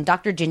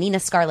Dr. Janina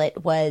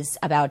Scarlett was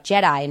about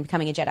Jedi and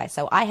becoming a Jedi.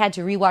 So I had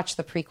to rewatch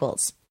the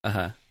prequels.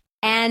 Uh-huh.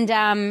 And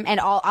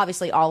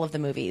obviously all of the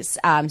movies.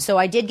 So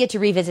I did get to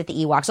revisit the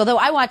Ewoks, although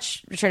I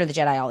watch Return of the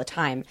Jedi all the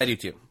time. I do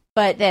too.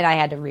 But then I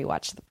had to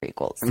rewatch the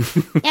prequels.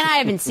 And I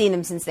haven't seen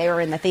them since they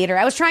were in the theater.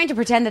 I was trying to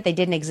pretend that they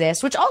didn't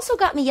exist, which also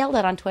got me yelled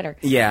at on Twitter.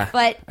 Yeah.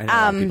 But I know a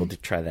lot of people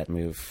did try that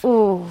move.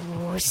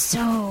 oh,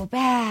 so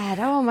bad.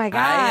 Oh my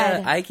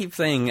god. I keep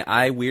saying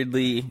I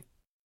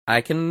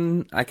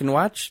can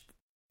watch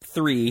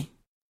 3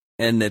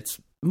 and it's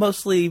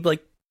mostly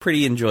like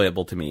pretty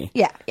enjoyable to me.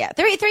 Yeah.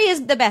 Three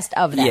is the best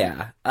of them.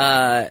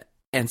 Yeah.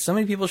 And so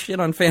many people shit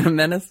on Phantom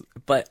Menace,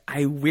 but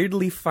I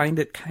weirdly find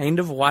it kind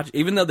of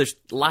even though there's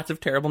lots of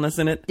terribleness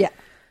in it. Yeah.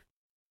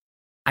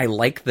 I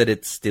like that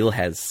it still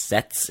has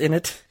sets in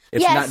it.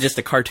 It's Yes. not just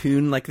a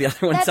cartoon like the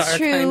other ones That's are,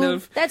 true. kind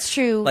of. That's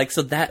true. Like,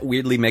 so that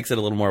weirdly makes it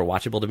a little more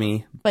watchable to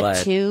me.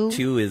 But 2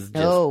 is just...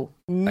 No.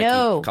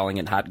 I keep calling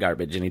it hot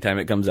garbage anytime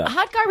it comes up.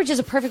 Hot garbage is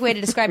a perfect way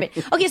to describe it.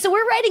 Okay, so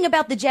we're writing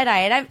about the Jedi,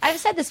 and I've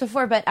said this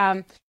before, but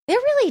they're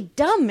really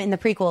dumb in the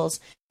prequels.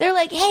 They're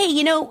like,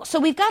 hey, so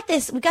we've got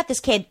this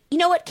kid. You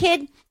know what,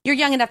 kid? You're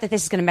young enough that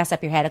this is going to mess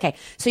up your head. Okay,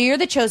 so you're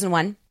the chosen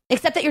one,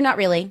 except that you're not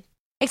really.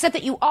 Except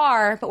that you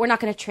are, but we're not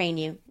going to train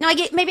you. Now, I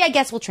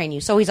guess we'll train you,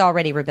 so he's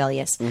already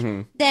rebellious.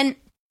 Mm-hmm. Then,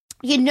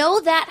 you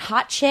know that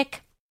hot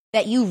chick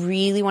that you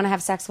really want to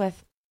have sex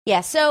with?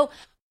 Yeah, so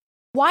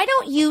why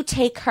don't you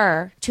take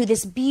her to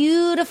this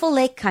beautiful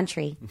lake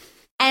country,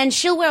 and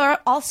she'll wear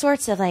all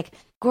sorts of, like,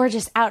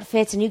 gorgeous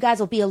outfits, and you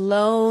guys will be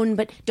alone,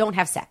 but don't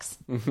have sex.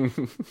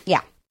 Yeah.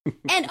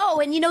 And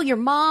your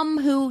mom,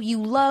 who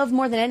you love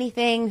more than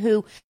anything,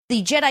 who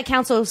the Jedi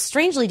Council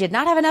strangely did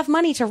not have enough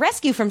money to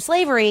rescue from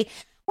slavery,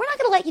 we're not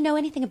going to let you know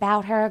anything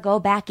about her. Go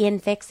back in,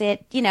 fix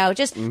it.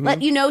 Just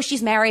let you know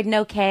she's married and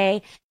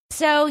okay.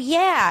 So,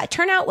 yeah,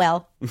 turn out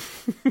well.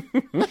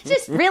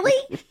 Just, really?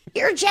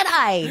 You're a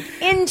Jedi.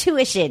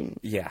 Intuition.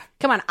 Yeah.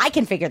 Come on, I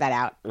can figure that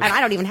out. And I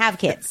don't even have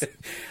kids.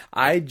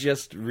 I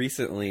just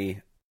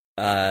recently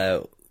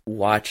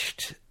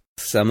watched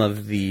some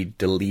of the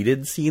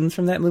deleted scenes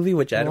from that movie,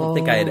 which I don't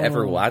think I had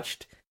ever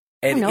watched.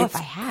 And I don't know it's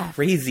if I have.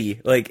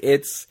 crazy. Like,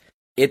 it's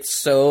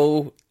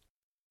so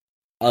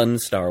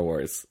un-Star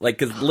Wars. Like,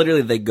 because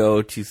literally they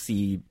go to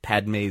see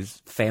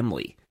Padme's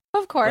family.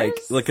 Of course.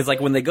 Because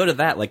when they go to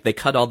that, like, they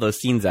cut all those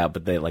scenes out,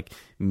 but they, like,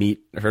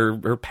 meet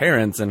her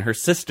parents and her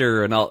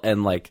sister and all,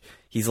 and, like,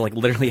 he's, like,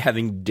 literally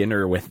having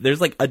dinner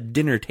there's, like, a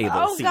dinner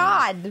table scene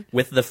God.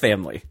 with the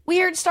family.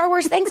 Weird Star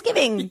Wars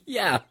Thanksgiving.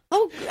 Yeah.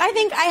 Oh, I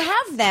think I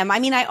have them. I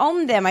mean, I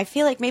own them. I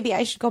feel like maybe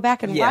I should go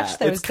back and watch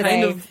those it's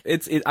today. kind of,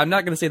 I'm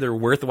not going to say they're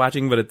worth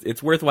watching, but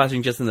it's worth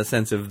watching just in the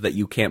sense of that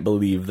you can't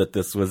believe that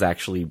this was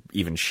actually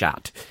even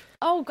shot.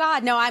 Oh,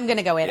 God. No, I'm going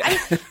to go in.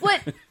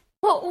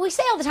 What we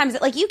say all the time is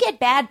that, like, you get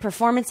bad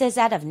performances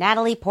out of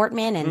Natalie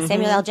Portman and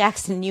Samuel L.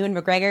 Jackson and Ewan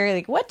McGregor.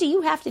 Like, what do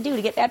you have to do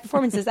to get bad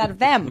performances out of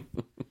them?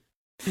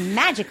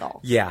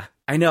 Magical. Yeah,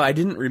 I know. I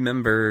didn't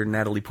remember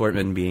Natalie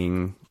Portman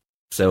being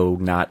so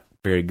not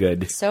very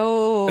good.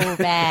 So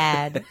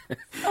bad.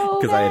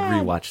 Because I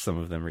had rewatched some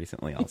of them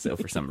recently also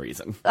for some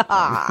reason.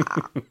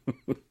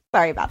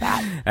 Sorry about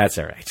that. That's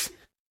all right.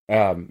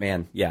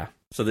 Man, yeah.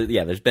 So,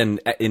 there's been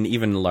an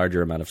even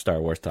larger amount of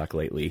Star Wars talk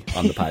lately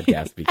on the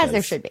podcast. Because, as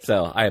there should be.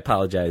 So I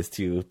apologize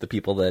to the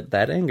people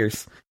that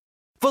angers.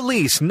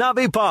 Feliz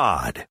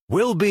Navipod.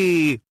 We'll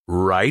be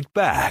right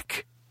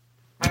back.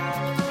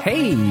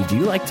 Hey, do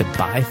you like to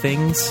buy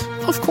things?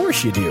 Of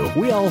course you do.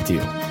 We all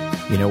do.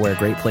 You know where a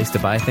great place to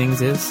buy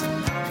things is?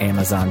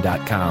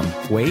 Amazon.com.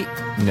 Wait,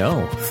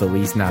 no,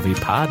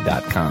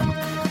 FelizNaviPod.com.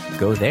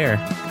 Go there,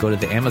 go to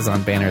the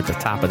Amazon banner at the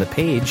top of the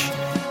page,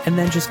 and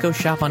then just go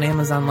shop on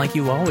Amazon like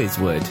you always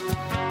would.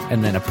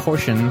 And then a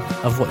portion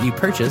of what you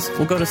purchase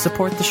will go to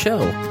support the show.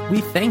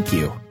 We thank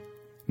you.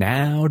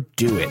 Now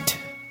do it.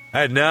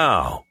 And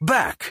now,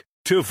 back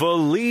to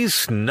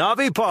Feliz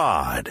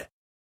Navipod.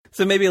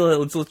 So maybe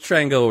let's try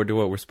and go over to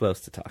what we're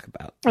supposed to talk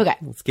about. Okay.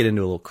 Let's get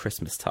into a little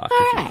Christmas talk if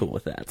right. you're cool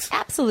with that.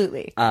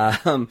 Absolutely.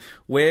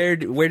 Where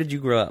did you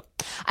grow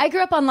up? I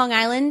grew up on Long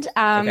Island,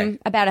 Okay.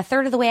 about a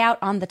third of the way out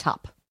on the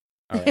top.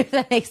 Right. If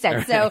that makes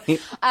sense. All right.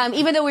 So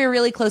even though we were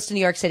really close to New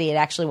York City, it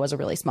actually was a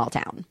really small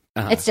town.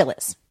 Uh-huh. It still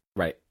is.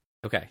 Right.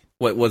 Okay.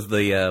 What was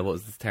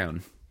the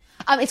town?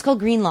 It's called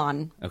Green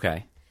Lawn.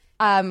 Okay.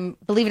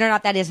 Believe it or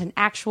not, that is an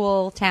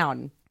actual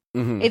town.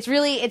 Mm-hmm.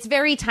 It's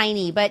very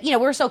tiny, but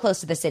we're so close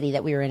to the city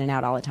that we were in and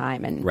out all the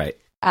time and Right.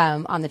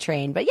 On the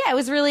train. But yeah, it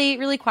was really,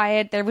 really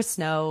quiet. There was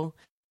snow.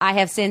 I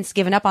have since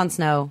given up on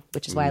snow,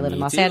 which is why I live in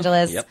Me Los too.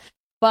 Angeles. Yep.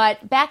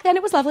 But back then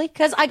it was lovely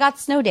because I got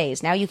snow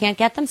days. Now you can't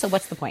get them, so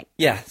what's the point?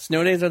 Yeah,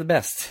 snow days are the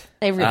best.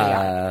 They really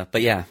are.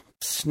 But yeah,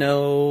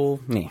 snow,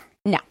 No.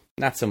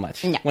 not so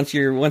much. No. Once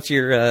you're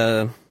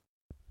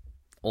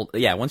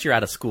once you're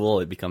out of school,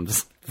 it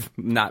becomes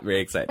not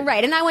very exciting.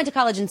 Right, and I went to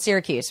college in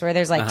Syracuse where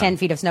there's like 10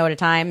 feet of snow at a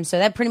time, so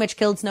that pretty much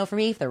killed snow for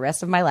me for the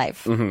rest of my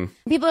life.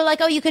 People are like,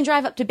 oh, you can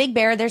drive up to Big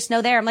Bear, there's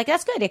snow there. I'm like,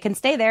 that's good, it can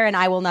stay there and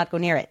I will not go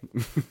near it.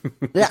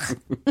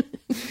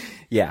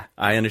 Yeah,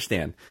 I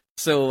understand.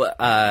 So,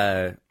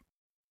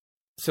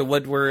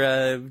 what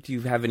were, do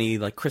you have any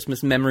like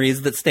Christmas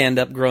memories that stand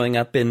up growing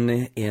up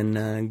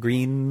in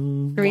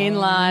Green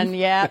Lawn,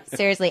 yeah,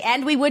 seriously.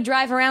 And we would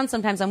drive around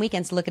sometimes on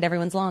weekends to look at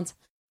everyone's lawns.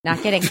 Not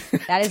kidding.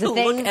 That is a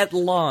thing. Look at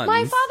lawns.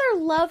 My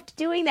father loved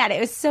doing that. It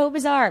was so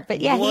bizarre.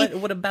 But yeah,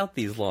 what about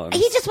these lawns?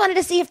 he just wanted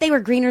to see if they were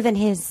greener than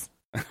his.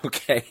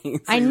 Okay. So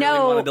I you know.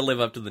 Really wanted to live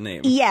up to the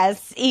name.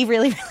 Yes, he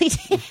really, really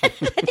did. I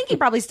think he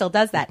probably still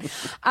does that.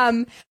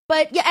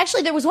 But yeah,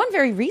 actually, there was one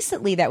very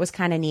recently that was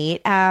kind of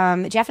neat.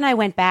 Jeff and I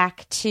went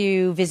back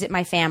to visit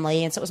my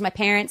family. And so it was my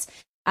parents,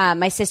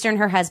 my sister and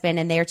her husband,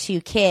 and their 2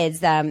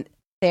 kids,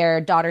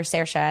 their daughter,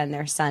 Saoirse, and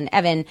their son,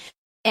 Evan.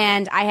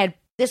 And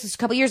this was a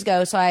couple years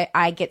ago, so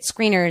I get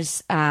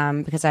screeners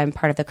because I'm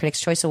part of the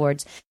Critics' Choice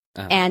Awards.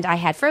 And I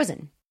had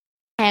Frozen.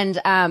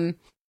 And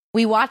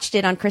we watched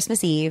it on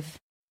Christmas Eve.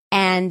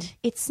 And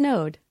it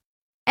snowed.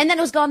 And then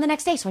it was gone the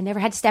next day, so I never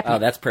had to step in. Oh,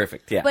 that's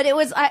perfect, yeah. But it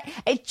was,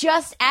 it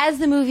just, as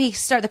the movie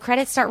the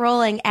credits start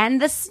rolling,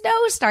 and the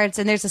snow starts,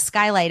 and there's a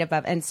skylight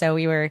above, and so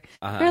we were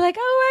like,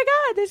 oh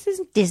my God, this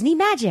is Disney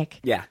magic.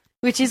 Yeah.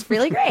 Which is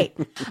really great.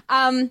 But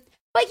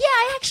yeah,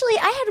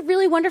 I had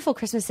really wonderful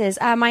Christmases.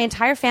 My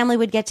entire family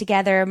would get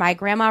together. My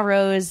grandma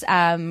Rose,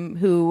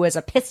 who was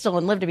a pistol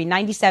and lived to be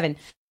 97,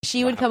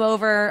 she would come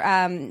over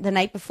the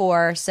night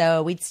before,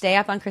 so we'd stay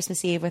up on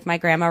Christmas Eve with my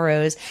grandma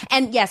Rose.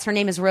 And yes, her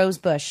name is Rose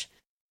Bush,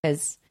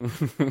 because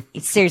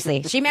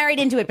seriously, she married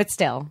into it, but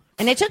still.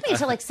 And it took me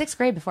until like 6th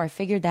grade before I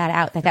figured that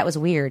out, that was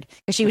weird,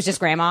 because she was just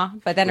grandma.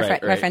 But then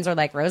my friends were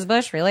like, Rose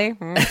Bush, really?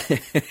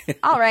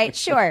 All right,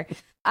 sure.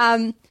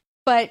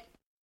 But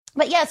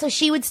yeah, so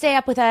she would stay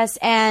up with us,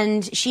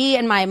 and she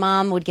and my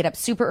mom would get up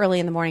super early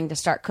in the morning to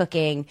start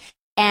cooking.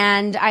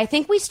 And I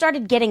think we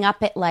started getting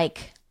up at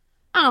like,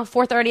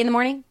 4:30 in the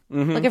morning,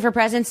 looking for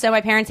presents. So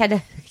my parents had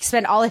to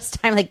spend all this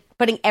time like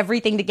putting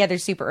everything together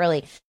super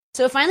early.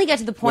 So it finally got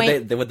to the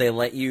point. Would they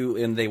let you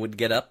and they would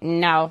get up?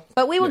 No,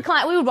 but we would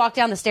walk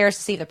down the stairs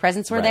to see if the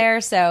presents were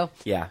there. So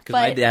yeah, because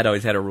my dad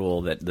always had a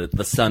rule that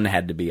the sun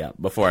had to be up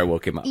before I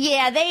woke him up.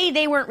 Yeah,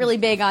 they weren't really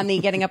big on the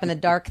getting up in the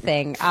dark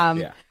thing.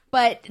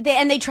 But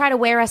they try to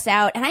wear us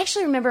out. And I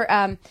actually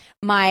remember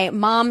my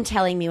mom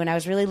telling me when I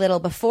was really little,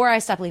 before I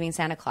stopped believing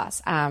Santa Claus,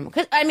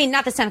 because I mean,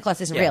 not that Santa Claus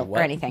isn't real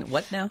or anything.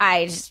 What now?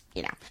 I just,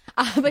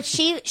 but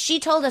she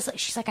told us,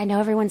 she's like, I know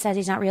everyone says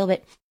he's not real,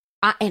 but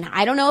and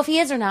I don't know if he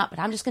is or not, but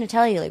I'm just going to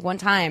tell you, like one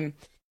time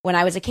when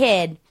I was a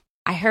kid,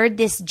 I heard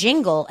this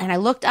jingle and I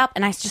looked up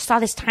and I just saw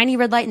this tiny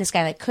red light in the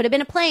sky. Like, could have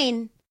been a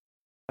plane,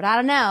 but I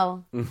don't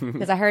know,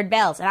 because I heard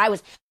bells. And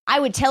I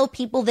would tell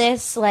people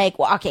this, like,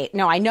 well, okay,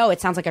 no, I know it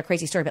sounds like a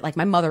crazy story, but like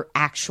my mother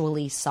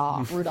actually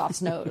saw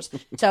Rudolph's nose.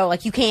 So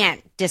like you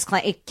can't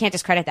discredit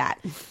that.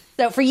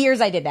 So for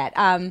years I did that.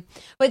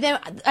 But then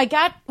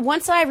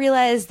once I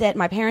realized that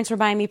my parents were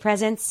buying me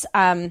presents,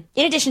 in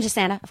addition to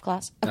Santa, of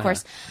course,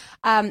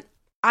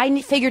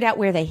 I figured out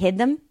where they hid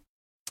them.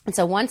 And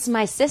so once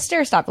my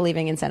sister stopped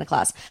believing in Santa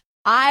Claus,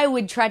 I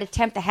would try to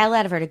tempt the hell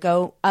out of her to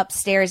go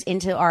upstairs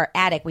into our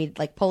attic. We'd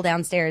like pull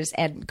downstairs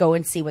and go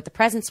and see what the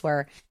presents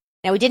were.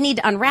 Now, we didn't need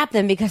to unwrap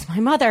them because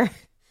my mother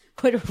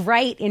would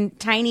write in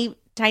tiny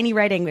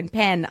writing and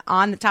pen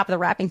on the top of the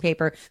wrapping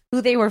paper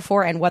who they were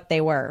for and what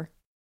they were.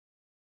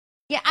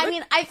 Yeah, I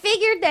mean,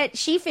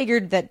 she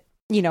figured that,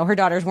 her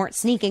daughters weren't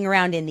sneaking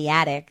around in the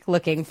attic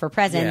looking for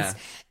presents.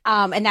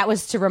 Yeah. And that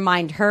was to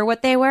remind her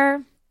what they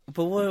were.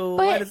 But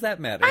why does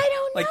that matter? I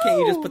don't know. Like, can't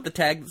you just put the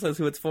tag that says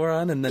who it's for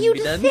on and then be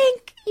done?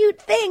 You'd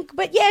think.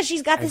 But yeah,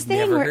 she's got this thing.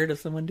 I've never heard of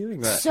someone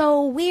doing that.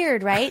 So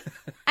weird, right?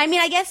 I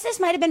mean, I guess this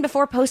might have been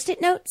before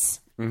Post-it notes.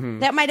 Mm-hmm.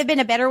 That might have been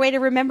a better way to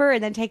remember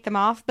and then take them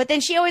off. But then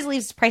she always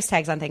leaves price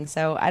tags on things,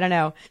 so I don't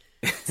know.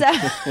 So,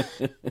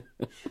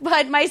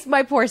 but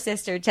my poor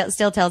sister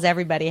still tells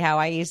everybody how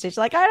I used to. She's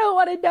like, I don't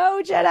want to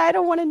know, Jenna. I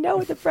don't want to know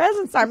what the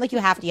presents are. I'm like, you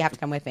have to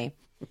come with me.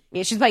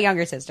 Yeah, she's my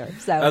younger sister.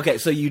 So okay,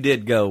 so you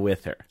did go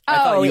with her. I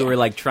thought you were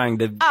like trying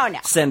to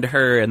send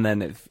her, and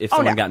then if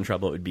someone got in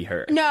trouble, it would be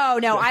her. No,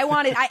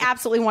 I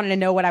absolutely wanted to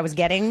know what I was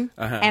getting,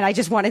 and I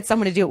just wanted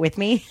someone to do it with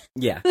me.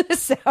 Yeah.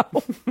 So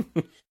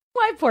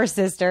my poor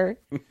sister.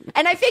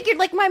 And I figured,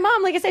 like my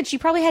mom, like I said, she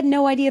probably had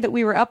no idea that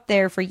we were up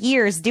there for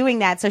years doing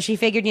that. So she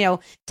figured,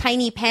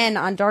 tiny pen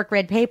on dark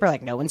red paper,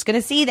 like no one's going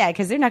to see that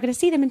because they're not going to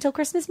see them until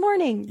Christmas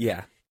morning.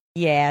 Yeah.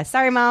 Yeah.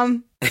 Sorry,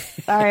 Mom.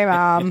 Sorry,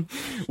 Mom.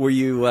 Were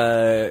you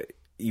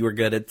were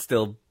good at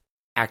still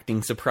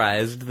acting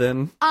surprised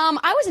then?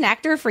 I was an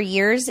actor for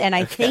years, and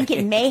I think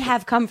it may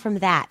have come from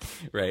that.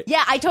 Right.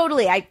 Yeah, I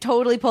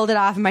totally pulled it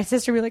off. And my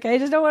sister would be like, I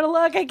just don't want to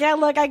look. I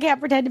can't look. I can't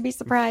pretend to be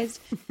surprised.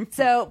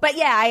 So, but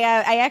yeah,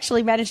 I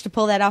actually managed to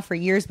pull that off for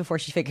years before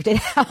she figured it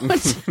out.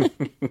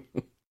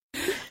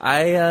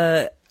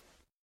 I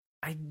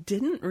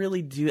didn't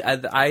really do.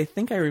 I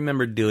think I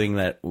remember doing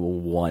that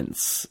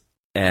once.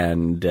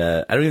 And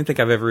I don't even think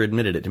I've ever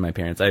admitted it to my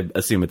parents. I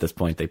assume at this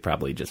point they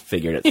probably just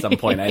figured at some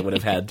point I would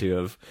have had to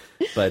have.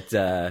 But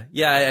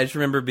yeah, I just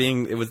remember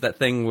it was that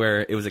thing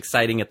where it was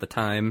exciting at the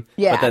time,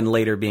 but then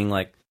later being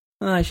like,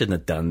 oh, I shouldn't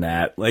have done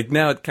that. Like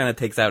now it kind of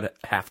takes out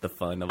half the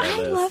fun of all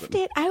this. I loved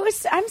it.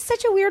 I'm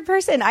such a weird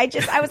person. I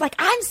was like,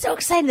 I'm so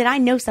excited that I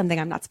know something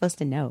I'm not supposed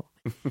to know.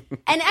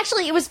 And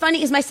actually, it was funny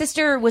because my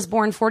sister was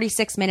born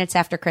 46 minutes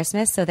after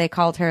Christmas, so they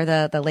called her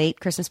the late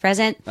Christmas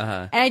present.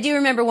 And I do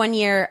remember one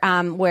year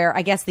where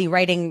I guess the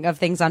writing of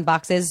things on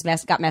boxes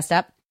got messed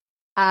up.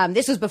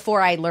 This was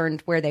before I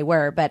learned where they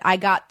were, but I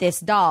got this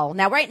doll.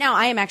 Now, right now,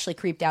 I am actually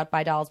creeped out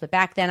by dolls, but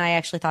back then, I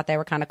actually thought they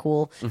were kind of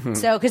cool.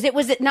 So, because it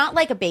was not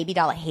like a baby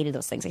doll. I hated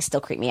those things. They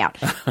still creep me out.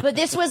 But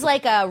this was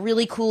like a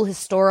really cool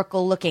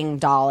historical-looking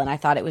doll, and I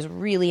thought it was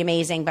really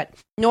amazing. But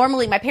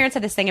normally, my parents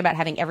had this thing about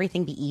having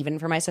everything be even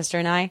for my sister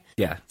and I.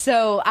 Yeah.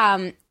 So,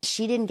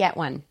 she didn't get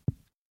one,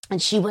 and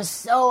she was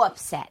so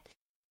upset.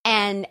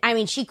 And, I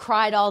mean, she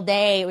cried all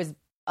day. It was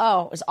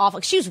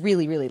awful. She was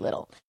really, really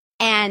little.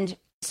 And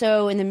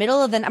so in the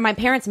middle of the night, my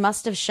parents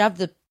must have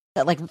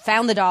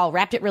found the doll,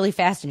 wrapped it really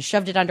fast, and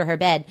shoved it under her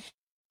bed.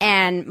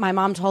 And my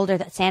mom told her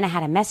that Santa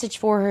had a message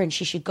for her, and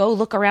she should go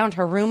look around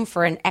her room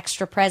for an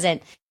extra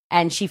present.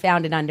 And she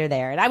found it under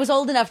there. And I was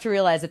old enough to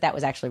realize that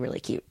was actually really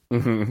cute.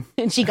 And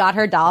she got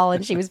her doll,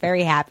 and she was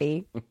very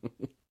happy.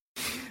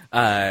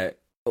 You're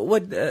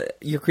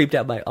creeped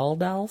out by all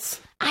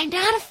dolls? I'm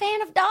not a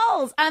fan of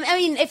dolls. I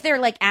mean, if they're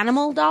like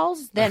animal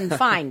dolls, then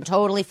fine,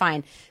 totally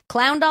fine.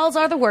 Clown dolls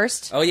are the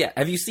worst. Oh yeah,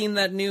 have you seen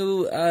that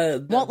new?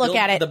 Won't look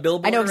at it. The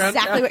billboard. I know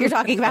exactly what you're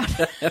talking about.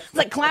 It's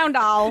like clown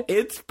doll.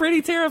 It's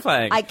pretty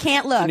terrifying. I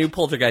can't look. It's a new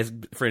Poltergeist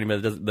for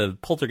anybody that does the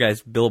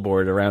Poltergeist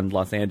billboard around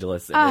Los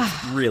Angeles. And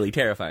it's really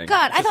terrifying.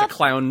 God, it's just a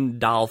clown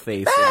doll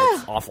face. And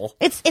it's awful.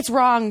 It's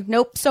wrong.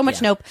 Nope. So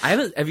much nope.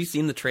 Have you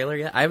seen the trailer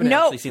yet? I haven't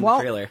actually seen the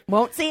trailer.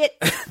 Won't see it.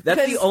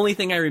 That's the only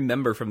thing I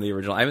remember from the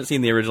original. I haven't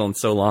seen the original in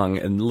so long,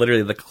 and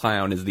literally the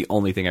clown is the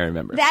only thing I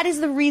remember. That is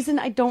the reason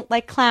I don't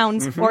like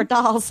clowns or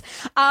dolls.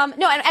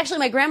 No, and actually,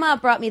 my grandma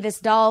brought me this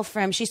doll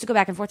she used to go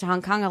back and forth to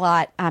Hong Kong a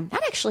lot.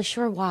 Not actually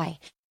sure why,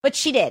 but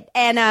she did.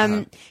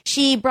 And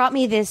she brought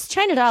me this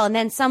China doll, and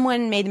then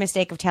someone made the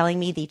mistake of telling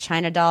me the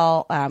China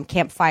doll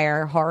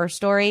campfire horror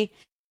story.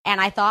 And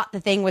I thought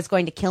the thing was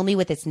going to kill me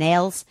with its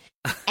nails.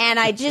 And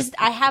I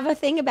have a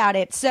thing about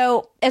it.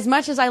 So as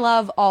much as I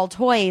love all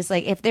toys,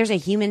 like if there's a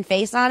human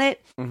face on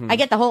it, I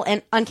get the whole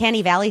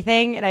Uncanny Valley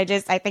thing. And I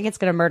think it's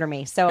going to murder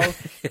me. So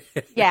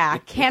yeah,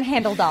 can't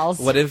handle dolls.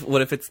 What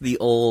if it's the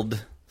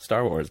old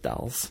Star Wars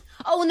dolls?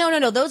 Oh,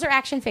 no. Those are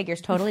action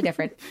figures. Totally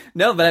different.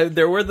 No, but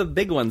there were the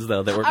big ones,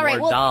 though, that were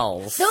more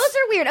dolls. Those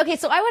are weird. Okay,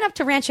 so I went up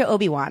to Rancho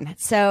Obi-Wan.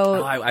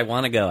 So I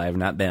want to go. I have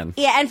not been.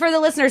 Yeah, and for the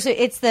listeners,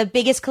 it's the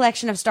biggest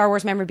collection of Star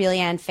Wars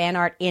memorabilia and fan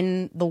art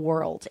in the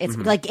world. It's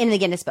like in the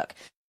Guinness Book.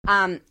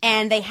 And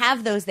they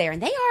have those there,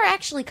 and they are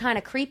actually kind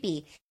of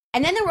creepy.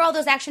 And then there were all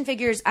those action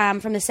figures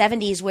from the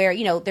 70s where,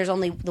 there's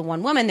only the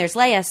one woman, there's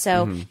Leia,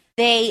 so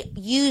they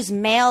use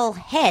male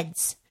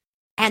heads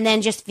and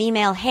then just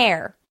female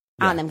hair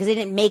on them because they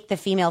didn't make the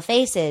female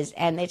faces,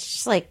 and it's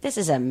just like, this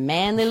is a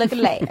manly looking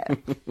Leia,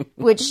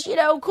 which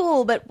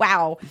cool, but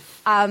wow.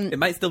 It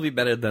might still be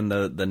better than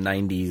the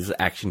 90s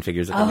action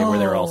figures that they did where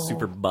they were all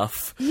super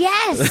buff.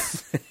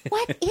 Yes.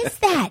 What is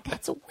that?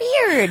 That's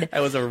weird.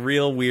 That was a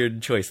real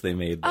weird choice they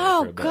made.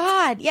 Oh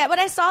God, yeah. But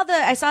I saw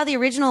the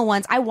original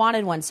ones. I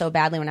wanted one so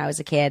badly when I was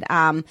a kid.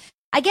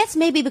 I guess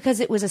maybe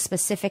because it was a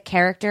specific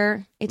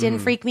character, it didn't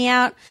freak me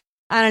out.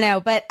 I don't know,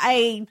 but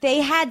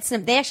they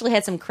actually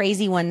had some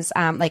crazy ones,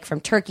 like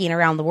from Turkey and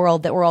around the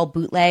world that were all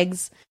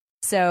bootlegs.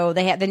 So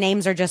the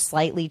names are just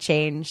slightly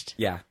changed.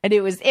 Yeah. And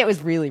it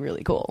was really,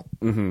 really cool.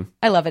 Mm-hmm.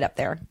 I love it up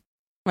there.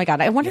 Oh my God.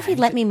 I wonder if he'd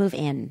let me move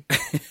in.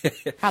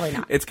 Probably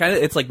not.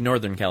 It's like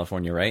Northern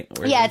California, right?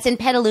 It's in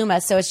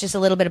Petaluma. So it's just a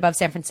little bit above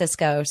San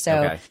Francisco.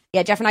 So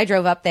yeah, Jeff and I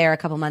drove up there a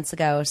couple months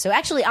ago. So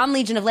actually on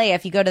Legion of Leia,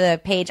 if you go to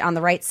the page on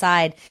the right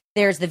side,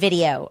 there's the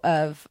video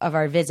of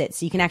our visit.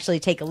 So you can actually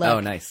take a look.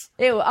 Oh, nice.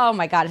 Oh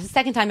my God. It's the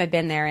second time I've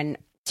been there. And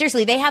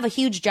seriously, they have a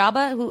huge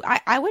Jabba who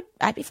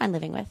I'd be fine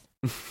living with.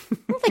 I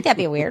don't think that'd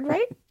be weird,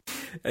 right?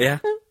 Yeah.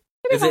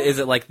 Is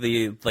it like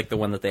the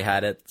one that they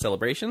had at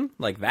Celebration?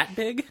 Like that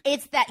big?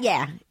 It's that,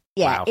 yeah.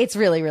 Yeah, wow. It's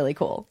really, really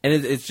cool. And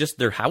it's just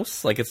their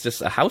house? Like it's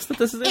just a house that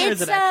this is in? Or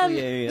is it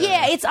actually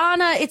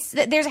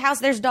there's a house,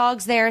 there's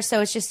dogs there,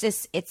 so it's just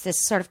this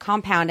sort of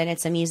compound, and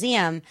it's a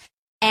museum.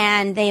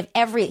 And they have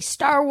every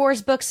Star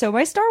Wars book, so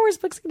my Star Wars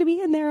book's going to be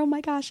in there. Oh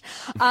my gosh!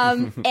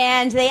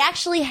 And they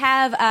actually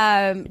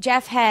have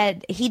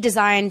he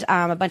designed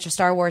a bunch of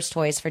Star Wars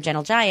toys for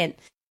Gentle Giant.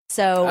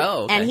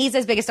 So, and he's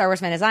as big a Star Wars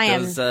fan as I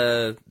am.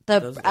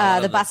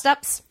 The bust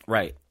ups,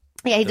 right?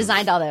 Yeah, he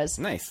designed all those.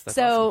 Nice. That's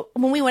so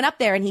awesome. When we went up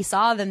there and he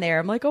saw them there,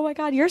 I'm like, oh my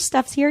God, your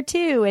stuff's here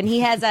too. And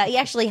he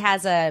actually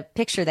has a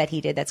picture that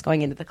he did that's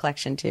going into the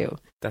collection too.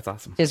 That's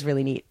awesome. Which is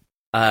really neat.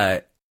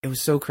 It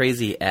was so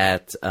crazy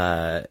at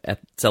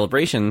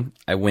Celebration.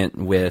 I went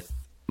with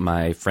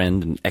my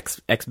friend and ex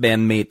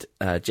bandmate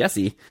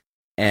Jesse,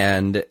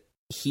 and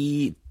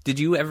he do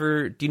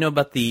you know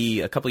about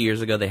a couple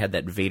years ago they had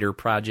that Vader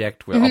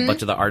project where a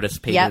bunch of the artists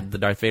painted the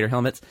Darth Vader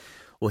helmets?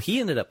 Well, he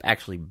ended up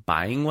actually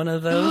buying one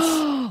of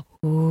those.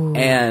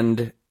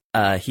 And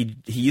he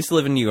used to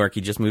live in New York.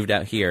 He just moved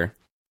out here.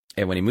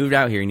 And when he moved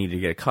out here, he needed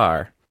to get a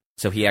car.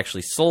 So he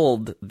actually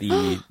sold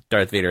the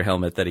Darth Vader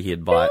helmet that he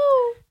had bought.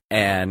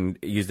 And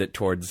used it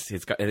towards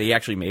his car. He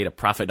actually made a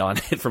profit on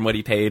it from what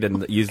he paid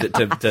and used it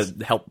to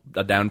help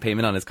a down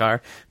payment on his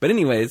car. But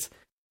anyways,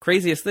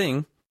 craziest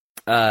thing.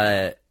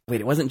 Wait,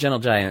 it wasn't Gentle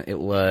Giant. It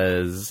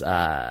was,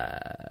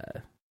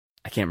 I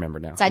can't remember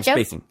now. Sideshow?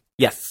 Spacing.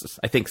 Yes,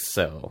 I think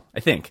so.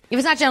 I think. If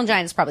it's not Gentle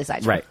Giant, it's probably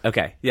Sideshow. Right,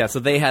 okay. Yeah, so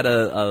they had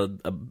a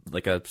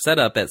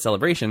setup at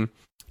Celebration,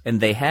 and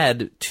they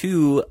had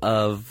 2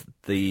 of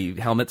the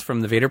helmets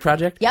from the Vader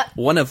project. Yep.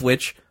 One of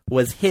which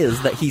was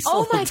his that he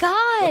sold. Oh my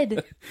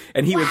god!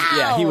 And he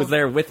Wow. was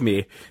there with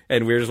me,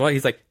 and we were just walking.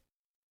 He's like,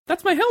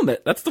 "That's my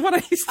helmet. That's the one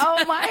I used to Oh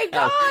have." my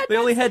God. They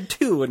only had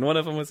 2, and one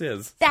of them was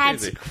his.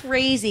 That's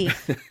crazy.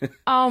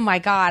 Oh my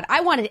god!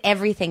 I wanted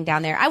everything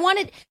down there.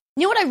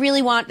 You know what I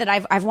really want that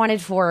I've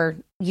wanted for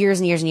years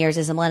and years and years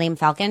is a Millennium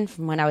Falcon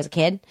from when I was a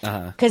kid.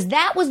 Because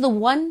that was the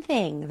one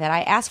thing that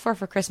I asked for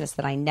Christmas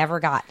that I never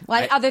got.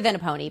 Well, other than a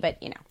pony,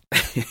 but you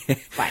know,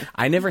 fine.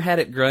 I never had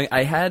it growing.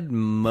 I had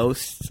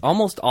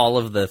almost all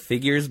of the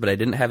figures, but I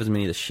didn't have as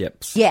many of the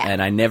ships. Yeah.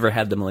 And I never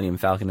had the Millennium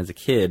Falcon as a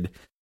kid,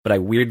 but I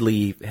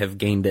weirdly have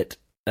gained it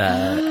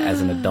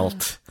as an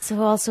adult.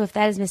 So also, if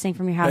that is missing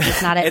from your house,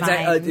 it's not at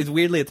mine.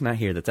 It's not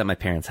here. That's at my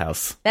parents'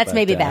 house. That's But,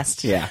 maybe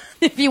best. Yeah.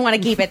 If you want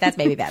to keep it, that's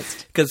maybe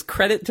best. Because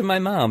credit to my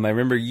mom. I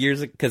remember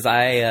years because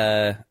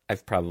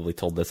I've probably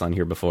told this on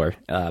here before,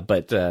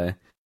 but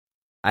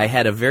I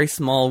had a very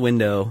small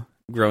window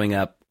growing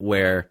up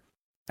where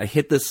I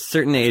hit this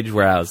certain age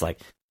where I was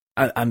like,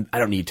 I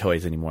don't need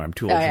toys anymore. I'm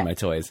too old for my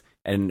toys.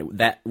 And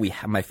that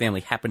my family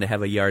happened to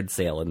have a yard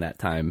sale in that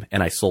time,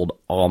 and I sold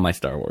all my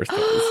Star Wars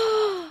toys.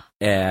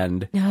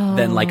 And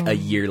then, like a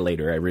year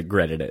later, I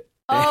regretted it.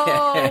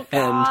 Oh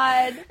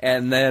God!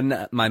 And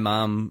then my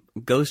mom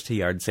goes to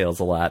yard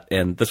sales a lot,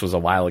 and this was a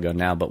while ago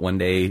now. But one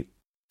day,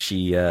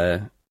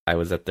 I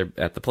was at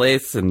the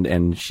place,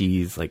 and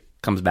she's like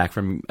comes back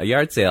from a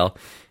yard sale,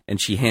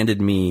 and she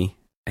handed me,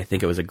 I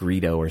think it was a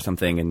Greedo or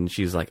something, and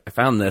she's like, "I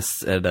found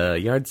this at a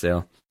yard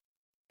sale."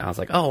 I was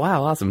like, "Oh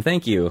wow, awesome,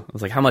 thank you." I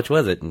was like, "How much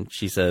was it?" And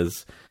she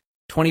says,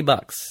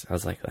 $20. I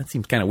was like, "That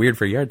seems kind of weird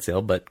for a yard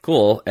sale, but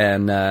cool."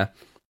 And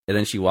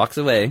then she walks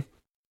away,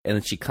 and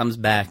then she comes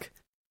back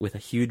with a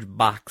huge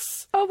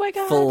box Oh my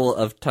God! full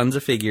of tons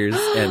of figures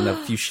and a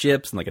few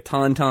ships and like a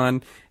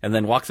tauntaun, and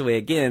then walks away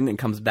again and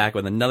comes back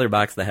with another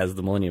box that has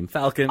the Millennium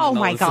Falcon. Oh and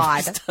all my this other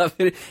God. Stuff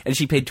in it. And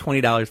she paid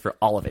 $20 for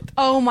all of it.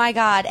 Oh my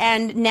God!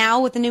 And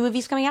now with the new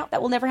movies coming out,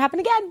 that will never happen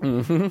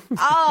again.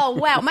 Oh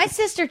wow! My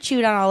sister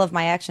chewed on all of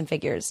my action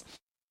figures,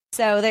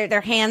 so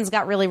their hands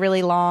got really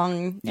really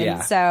long. And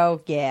Yeah.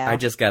 So yeah. I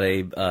just got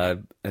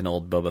an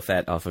old Boba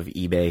Fett off of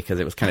eBay because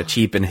it was kind of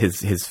cheap, and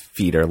his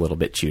feet are a little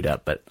bit chewed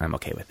up, but I'm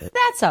okay with it.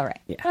 That's all right.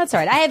 Yeah. That's all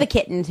right. I have a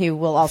kitten who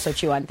will also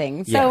chew on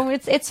things, so Yeah.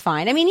 it's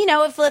fine. I mean, you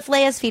know, if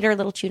Leia's feet are a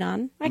little chewed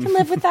on, I can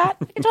live with that.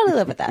 I can totally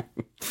live with that.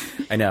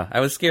 I know.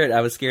 I was scared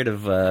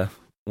of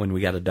when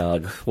we got a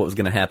dog, what was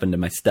going to happen to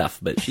my stuff,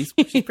 but she's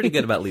pretty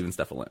good about leaving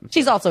stuff alone.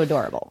 She's also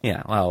adorable.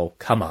 Yeah. Oh,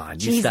 come on.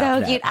 You She's stop so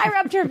that. cute. I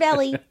rubbed her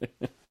belly.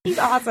 She's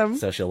awesome.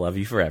 So she'll love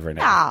you forever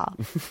now.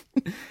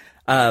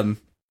 Aw.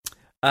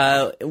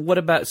 What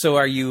about? So,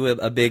 are you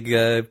a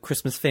big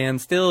Christmas fan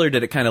still, or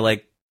did it kind of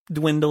like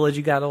dwindle as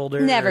you got older?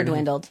 Never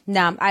dwindled.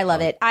 No, I love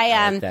it.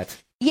 I like that.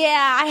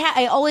 Yeah,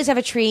 I always have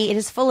a tree. It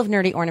is full of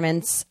nerdy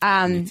ornaments.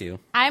 Me too.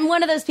 I'm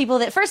one of those people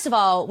that, first of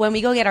all, when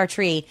we go get our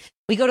tree,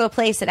 we go to a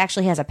place that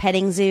actually has a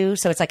petting zoo,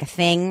 so it's like a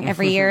thing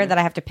every year that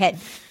I have to pet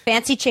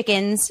fancy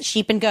chickens,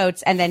 sheep, and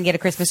goats, and then get a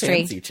Christmas tree.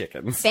 Fancy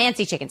chickens.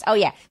 Fancy chickens. Oh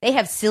yeah, they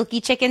have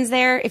silky chickens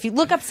there. If you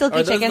look up silky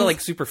Are those chickens, the like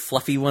super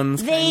fluffy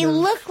ones? they kind of?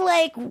 look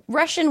like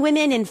Russian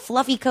women in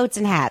fluffy coats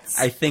and hats.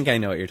 I think I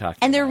know what you're talking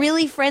and they're about.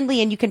 really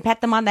friendly, and you can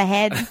pet them on the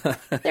head.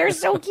 They're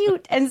so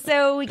cute. And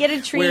so we get a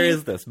tree. Where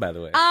is this, by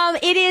the way?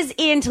 It is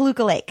in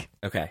Toluca Lake.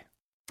 Okay.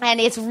 And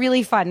it's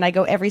really fun. And I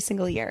go every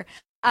single year.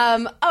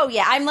 Oh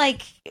yeah, I'm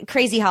like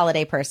crazy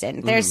holiday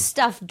person. There's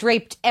stuff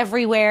draped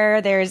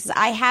everywhere.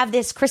 I have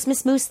this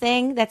Christmas moose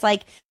thing that's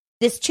like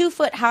this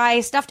 2-foot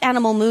high stuffed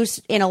animal moose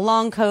in a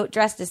long coat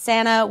dressed as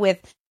Santa with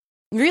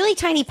really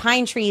tiny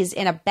pine trees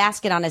in a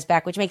basket on his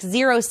back, which makes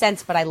 0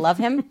 sense, but I love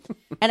him.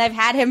 And I've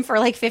had him for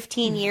like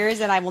 15 years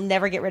and I will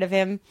never get rid of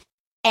him.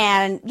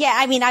 And yeah,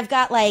 I mean, I've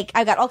got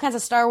all kinds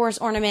of Star Wars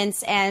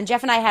ornaments, and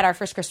Jeff and I had our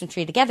first Christmas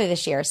tree together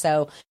this year.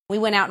 So we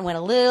went out and went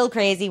a little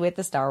crazy with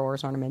the Star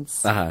Wars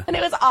ornaments. Uh-huh. And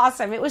it was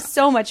awesome. It was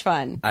so much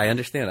fun. I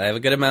understand. I have a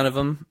good amount of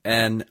them,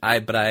 and I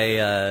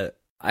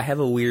have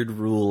a weird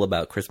rule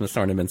about Christmas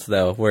ornaments,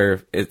 though,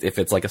 where if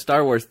it's like a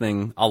Star Wars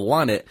thing, I'll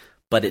want it,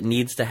 but it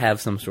needs to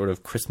have some sort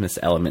of Christmas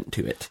element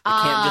to it. It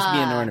can't just be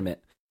an ornament.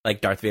 Like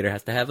Darth Vader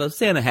has to have a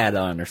Santa hat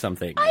on or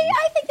something.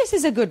 I think this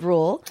is a good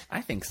rule.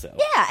 I think so.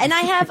 Yeah, and I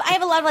have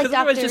a lot of like Because otherwise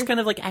Doctor. it's just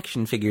kind of like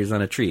action figures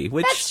on a tree,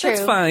 which That's true.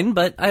 fine,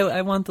 but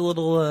I want the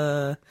little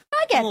I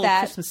get a little that.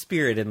 Christmas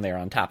spirit in there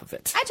on top of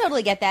it. I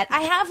totally get that.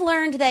 I have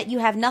learned that you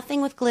have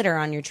nothing with glitter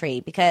on your tree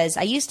because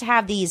I used to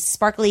have these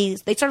sparkly,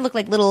 they sort of look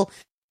like little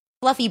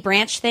fluffy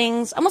branch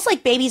things, almost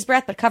like baby's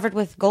breath, but covered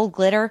with gold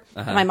glitter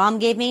that my mom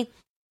gave me.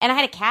 And I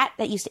had a cat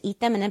that used to eat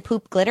them and then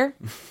poop glitter,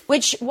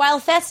 which, while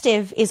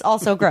festive, is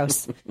also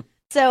gross.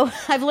 So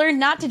I've learned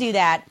not to do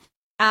that.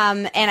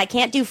 And I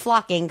can't do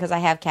flocking because I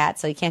have cats,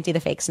 so you can't do the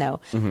fake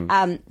snow.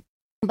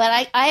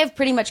 But I have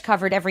pretty much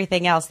covered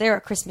everything else. There are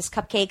Christmas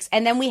cupcakes.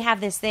 And then we have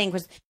this thing,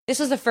 because this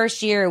was the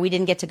first year we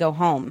didn't get to go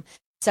home.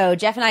 So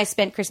Jeff and I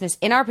spent Christmas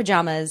in our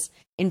pajamas,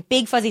 in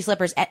big fuzzy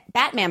slippers, at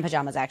Batman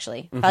pajamas,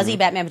 actually. Fuzzy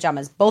Batman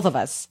pajamas, both of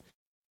us.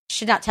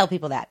 Should not tell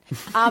people that.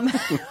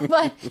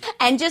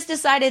 And just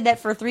decided that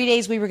for 3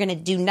 days we were going to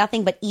do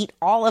nothing but eat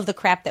all of the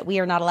crap that we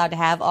are not allowed to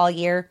have all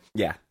year.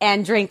 Yeah.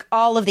 And drink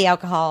all of the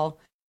alcohol.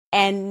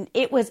 And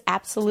it was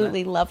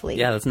absolutely lovely.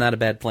 Yeah, that's not a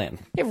bad plan.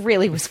 It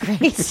really was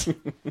great.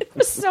 It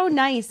was so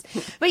nice.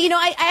 But,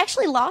 I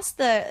actually lost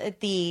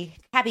the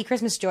happy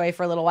Christmas joy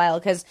for a little while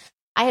because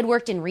I had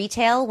worked in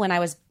retail when I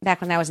was an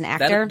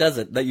actor. That does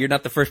it. You're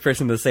not the first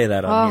person to say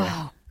that on here.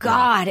 Oh,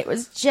 God. It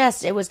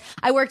was,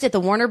 I worked at the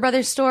Warner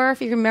Brothers store,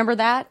 if you remember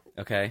that.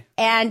 Okay.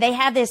 And they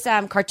had this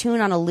cartoon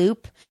on a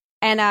loop.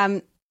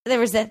 And there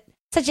was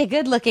such a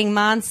good-looking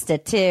monster,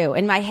 too,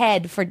 in my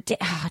head for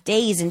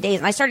days and days.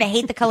 And I started to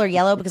hate the color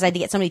yellow because I had to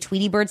get so many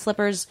Tweety Bird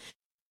slippers.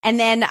 And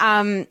then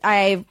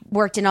I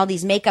worked in all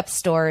these makeup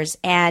stores.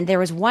 And there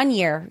was one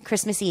year,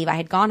 Christmas Eve, I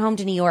had gone home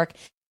to New York.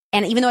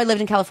 And even though I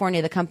lived in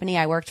California, the company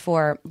I worked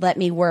for let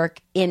me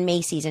work in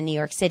Macy's in New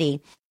York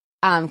City.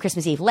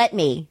 Christmas Eve. Let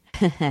me.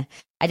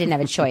 I didn't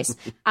have a choice.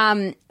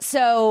 And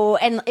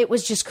it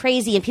was just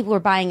crazy. And people were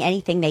buying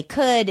anything they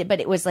could. But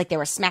it was like they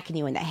were smacking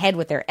you in the head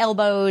with their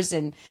elbows.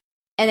 And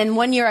then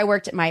one year I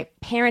worked at my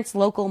parents'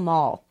 local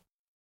mall.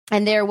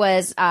 And there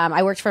was,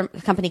 I worked for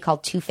a company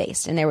called Too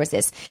Faced. And there was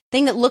this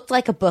thing that looked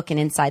like a book. And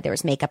inside there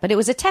was makeup. But it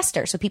was a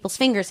tester. So people's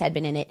fingers had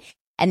been in it.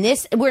 And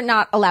we're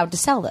not allowed to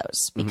sell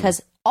those.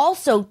 Because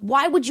also,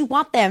 why would you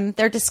want them?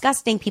 They're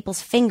disgusting.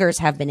 People's fingers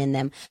have been in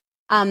them.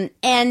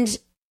 And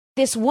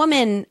this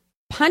woman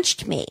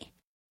punched me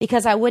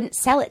because I wouldn't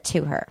sell it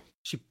to her.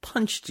 She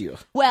punched you?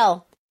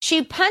 Well,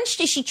 she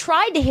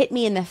tried to hit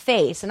me in the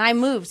face, and I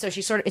moved, so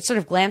it sort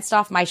of glanced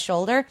off my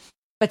shoulder.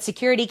 But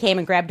security came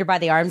and grabbed her by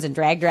the arms and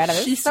dragged her out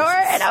of the store.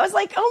 And I was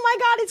like, oh my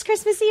God, it's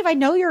Christmas Eve. I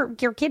know your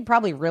kid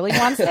probably really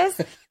wants this.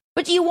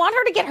 But do you want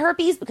her to get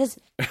herpes? Because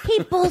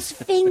people's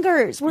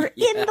fingers were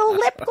in the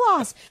lip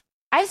gloss.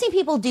 I've seen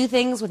people do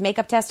things with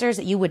makeup testers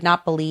that you would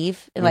not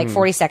believe. In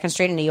 42nd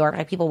Street in New York,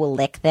 like people will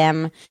lick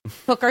them.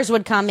 Hookers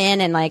would come in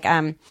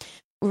and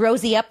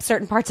rosy up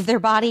certain parts of their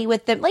body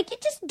with them. Like, you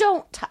just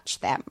don't touch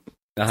them.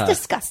 It's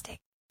disgusting.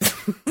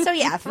 So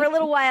yeah, for a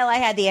little while I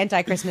had the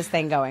anti-Christmas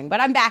thing going,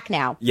 but I'm back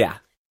now. Yeah.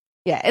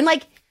 Yeah, and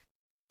like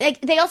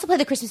they also play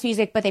the Christmas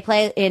music, but they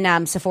play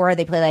in Sephora.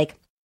 They play like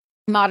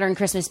modern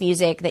Christmas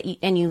music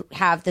and you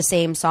have the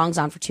same songs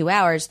on for 2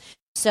 hours.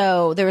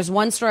 So there was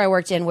one store I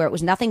worked in where it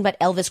was nothing but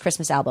Elvis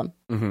Christmas album.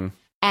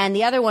 And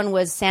the other one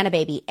was Santa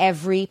Baby,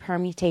 every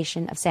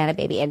permutation of Santa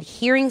Baby. And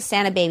hearing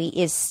Santa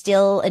Baby is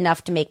still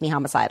enough to make me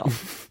homicidal.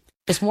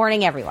 Just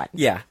warning everyone.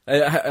 Yeah.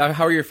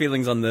 How are your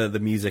feelings on the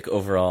music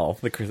overall?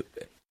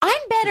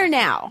 I'm better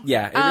now.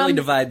 Yeah, it really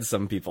divides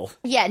some people.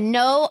 Yeah,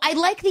 no, I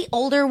like the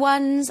older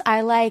ones.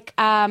 I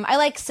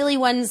like silly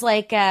ones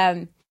like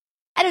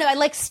I don't know. I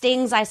like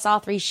Sting's "I Saw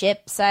Three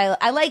Ships."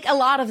 I like a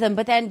lot of them,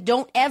 but then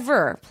don't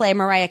ever play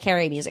Mariah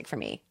Carey music for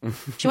me.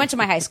 She went to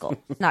my high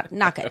school. Not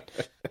good.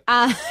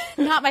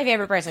 Not my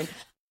favorite person.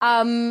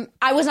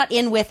 I was not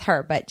in with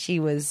her, but she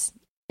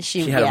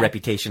had a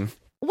reputation.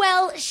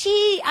 Well,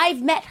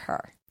 I've met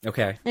her.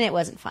 Okay. And it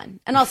wasn't fun.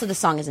 And also the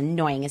song is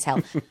annoying as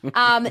hell.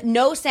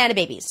 No Santa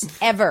Babies.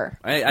 Ever.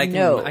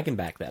 I can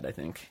back that, I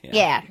think.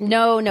 Yeah.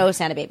 No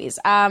Santa Babies.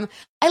 I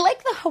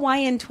like the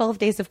Hawaiian 12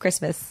 Days of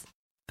Christmas.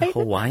 The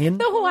Hawaiian?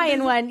 The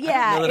Hawaiian one,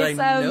 yeah. I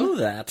know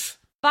that.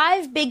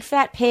 5 big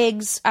fat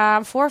pigs,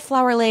 4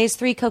 flour lays,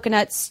 3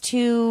 coconuts,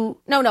 2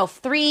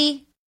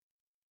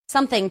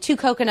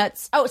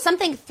 coconuts. Oh,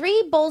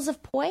 3 bowls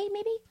of poi,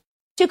 maybe?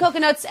 2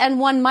 coconuts and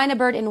 1 myna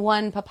bird and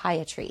 1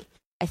 papaya tree.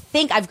 I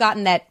think I've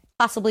gotten that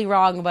possibly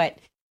wrong, but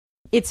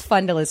it's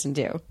fun to listen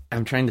to.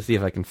 I'm trying to see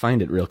if I can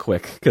find it real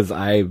quick, because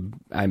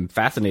I'm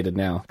fascinated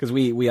now. Because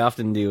we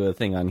often do a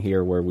thing on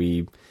here where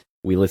we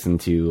listen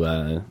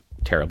to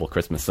terrible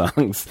Christmas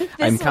songs.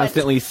 I'm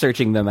constantly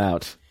searching them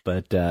out.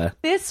 But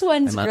this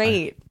one's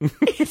great.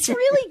 It's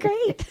really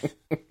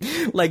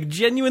great. Like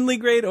genuinely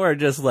great, or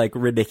just like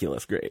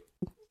ridiculous great?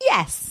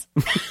 Yes.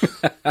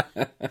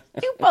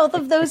 Do both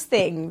of those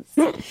things.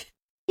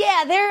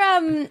 Yeah,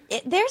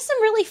 there's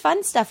some really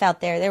fun stuff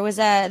out there. There was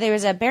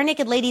a Bare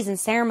Naked Ladies and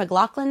Sarah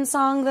McLachlan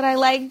song that I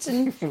liked,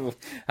 and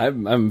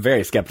I'm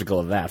very skeptical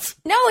of that.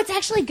 No, it's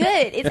actually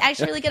good. It's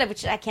actually really good.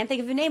 Which I can't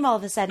think of the name all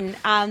of a sudden.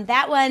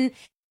 That one,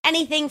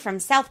 anything from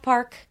South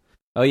Park.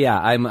 Oh yeah,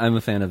 I'm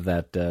a fan of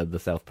that the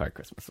South Park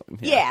Christmas one.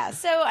 Yeah,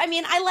 so I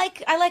mean, I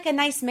like a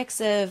nice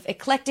mix of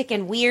eclectic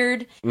and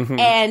weird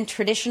and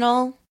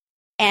traditional.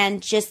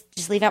 and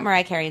just leave out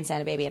Mariah Carey and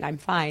Santa Baby, and I'm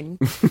fine.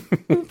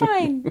 I'm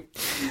fine.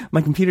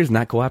 My computer's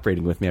not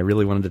cooperating with me. I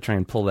really wanted to try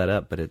and pull that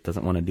up, but it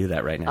doesn't want to do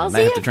that right now. I'll And I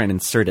see have ya. to try and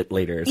insert it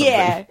later or something.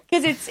 Yeah,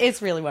 because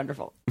it's really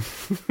wonderful.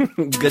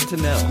 Good to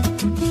know.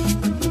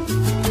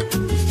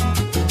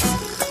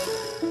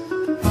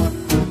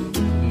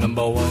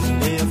 Number 1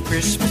 day of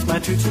Christmas, my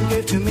tutu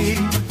gave to me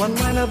 1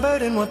 minor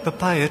bird and 1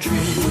 papaya tree.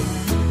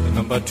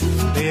 Number 2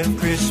 day of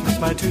Christmas,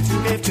 my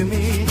tutu gave to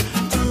me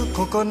 2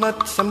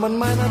 coconuts and 1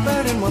 minor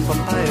bird and 1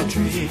 papaya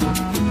tree.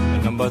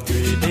 Number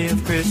 3 day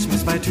of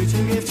Christmas, my tutu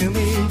gave to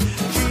me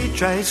 3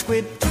 dry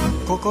squid, 2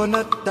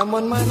 coconut and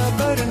 1 minor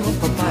bird and 1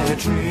 papaya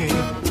tree.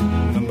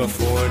 Number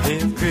 4 day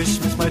of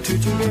Christmas, my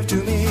tutu gave to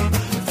me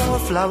 4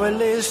 flower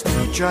lilies,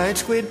 3 dried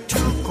squid,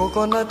 2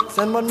 coconuts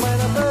and 1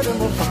 minor bird and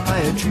 1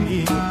 papaya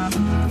tree.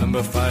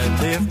 Number 5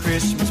 day of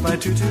Christmas, my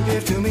tutu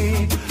gave to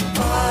me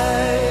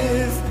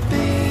 5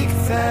 big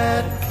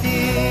fat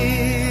peas.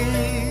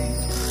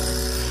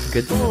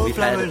 Good to know. We've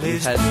had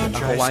a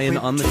Hawaiian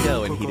on the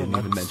show, and he didn't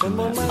even mention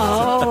that.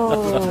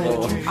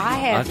 Oh,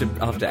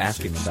 I'll have to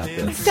ask him about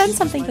this. I've done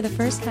something for the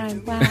first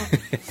time. Wow.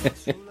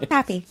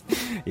 Happy.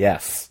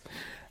 Yes.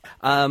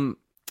 Well,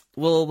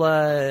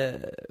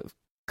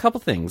 couple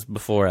things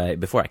before I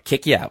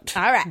kick you out.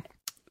 All right.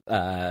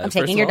 I'm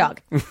taking your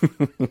dog.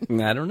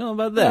 I don't know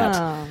about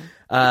that.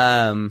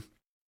 Oh.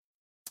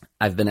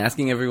 I've been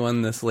asking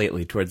everyone this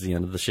lately towards the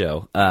end of the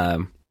show.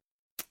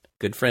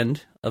 Good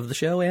friend of the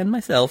show and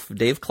myself,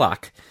 Dave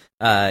Clock.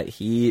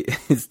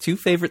 His 2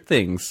 favorite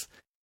things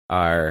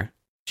are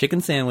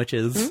chicken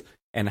sandwiches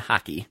and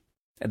hockey.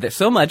 And there's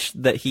so much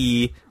that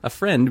a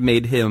friend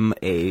made him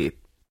a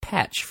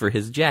patch for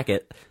his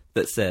jacket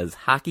that says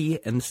hockey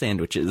and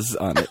sandwiches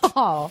on it.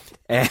 Oh.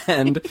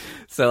 And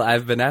so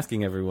I've been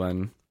asking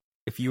everyone,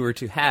 if you were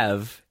to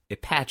have a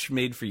patch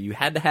made for you, you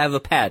had to have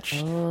a patch,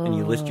 and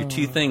you list your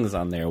 2 things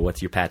on there,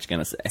 what's your patch going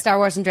to say? Star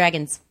Wars and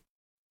Dragons.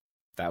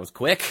 That was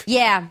quick.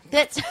 Yeah.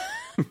 That's...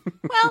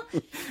 Well...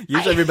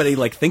 Usually everybody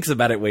thinks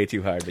about it way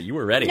too hard, but you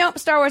were ready. Nope,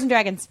 Star Wars and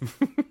Dragons.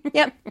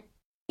 Yep.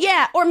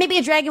 Yeah, or maybe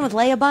a dragon with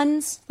Leia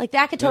buns.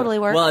 That could totally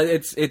work. Well,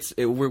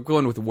 we're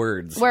going with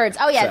words. Words.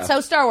 Oh yeah, so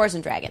Star Wars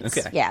and Dragons.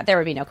 Okay. Yeah, there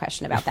would be no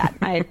question about that.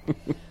 I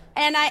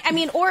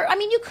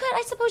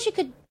suppose you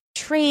could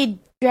trade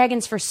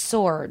dragons for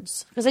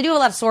swords, because I do have a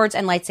lot of swords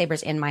and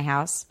lightsabers in my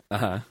house.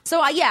 Uh-huh.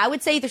 So I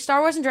would say either Star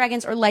Wars and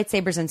Dragons or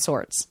lightsabers and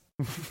swords.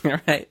 All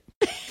right.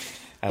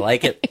 I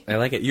like it. I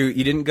like it. You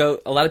didn't go.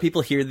 A lot of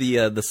people hear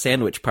the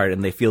sandwich part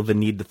and they feel the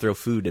need to throw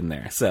food in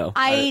there. So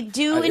I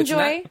do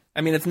enjoy.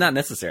 It's not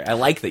necessary. I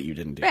like that you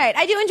didn't do it. Right,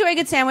 I do enjoy a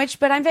good sandwich,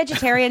 but I'm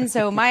vegetarian,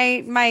 so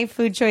my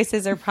food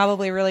choices are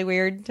probably really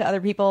weird to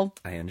other people.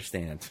 I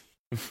understand.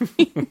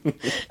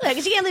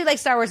 Because you can't leave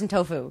Star Wars and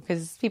tofu,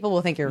 because people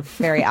will think you're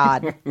very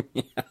odd.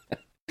 Yeah.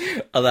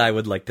 Although I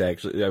would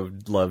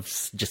love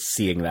just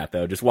seeing that,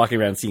 though. Just walking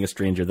around seeing a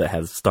stranger that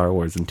has Star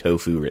Wars and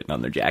tofu written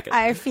on their jacket.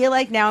 I feel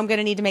like now I'm going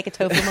to need to make a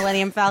tofu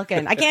Millennium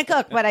Falcon. I can't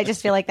cook, but I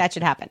just feel like that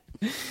should happen.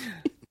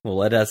 Well,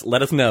 let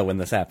us know when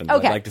this happens.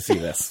 Okay. I'd like to see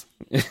this.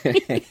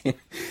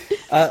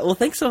 Well,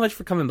 thanks so much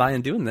for coming by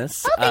and doing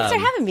this. Oh, thanks for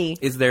having me.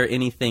 Is there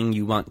anything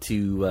you want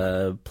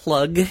to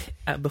plug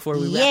before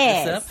we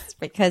wrap this up? Yes,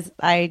 because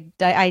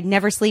I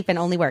never sleep and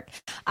only work.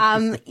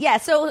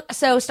 So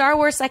Star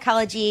Wars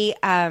Psychology,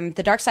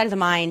 The Dark Side of the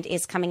Mind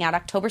is coming out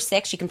October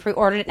 6th. You can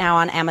pre-order it now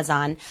on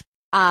Amazon.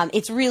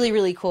 It's really,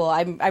 really cool.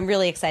 I'm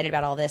really excited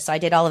about all this. So I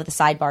did all of the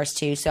sidebars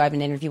too. So I have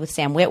an interview with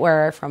Sam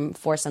Witwer from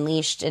Force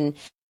Unleashed and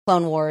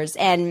Clone Wars,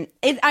 and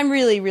I'm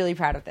really, really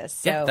proud of this.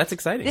 So Yeah, that's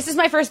exciting. This is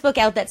my first book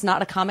out that's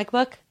not a comic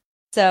book.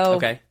 So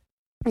Okay.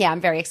 Yeah,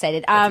 I'm very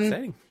excited. That's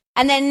exciting.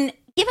 And then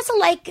give us a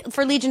like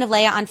for Legion of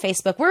Leia on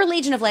Facebook. We're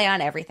Legion of Leia on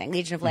everything.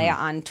 Legion of Leia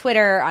on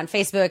Twitter, on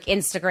Facebook,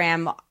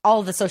 Instagram,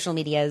 all the social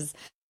medias.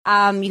 You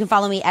can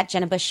follow me at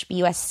Jenna Bush,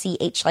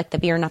 BUSCH, like the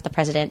beer, not the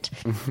president.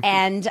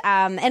 And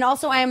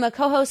also I am a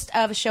co-host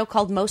of a show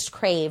called Most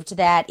Craved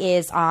that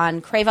is on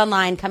Crave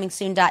Online,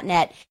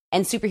 comingsoon.net,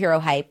 and Superhero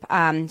Hype.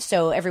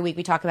 So every week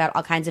we talk about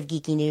all kinds of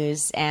geeky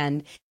news,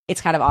 and it's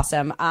kind of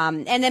awesome.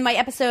 And then my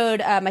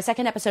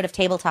second episode of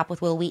Tabletop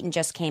with Will Wheaton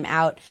just came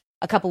out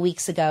a couple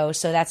weeks ago,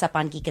 so that's up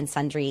on Geek and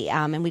Sundry.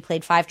 And we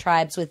played 5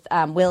 Tribes with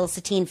Will,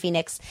 Satine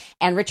Phoenix,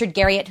 and Richard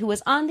Garriott, who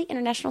was on the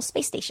International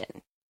Space Station.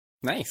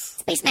 Nice.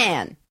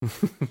 Spaceman.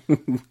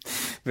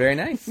 Very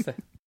nice.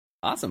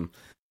 Awesome.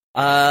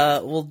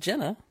 Well,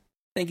 Jenna,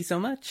 thank you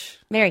so much.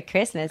 Merry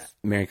Christmas.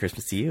 Merry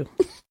Christmas to you.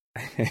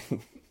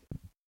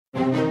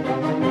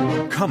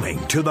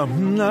 Coming to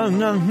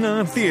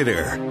the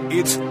theater,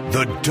 it's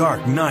The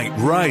Dark Knight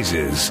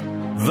Rises,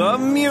 the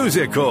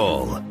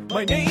musical.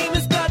 My name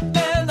is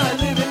Batman, I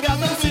live in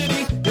Gotham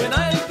City, and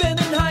I've been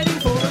in hiding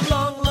for a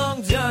long,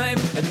 long time.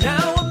 And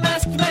now a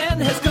masked man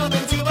has come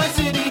into my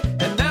city,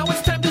 and now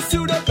it's time to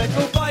suit up and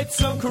go fight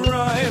some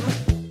crime.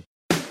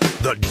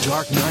 The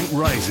Dark Knight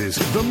Rises,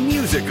 the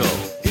musical,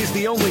 is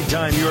the only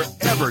time you're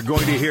ever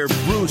going to hear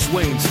Bruce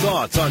Wayne's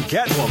thoughts on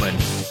Catwoman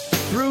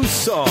through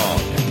song.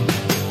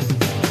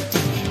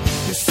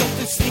 There's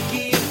something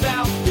sneaky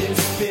about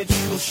this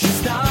bitch. Well,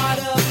 she's not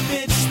a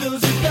bitch,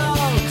 those are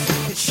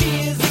dogs. And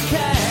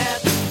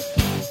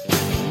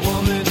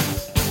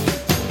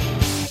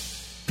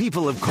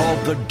People have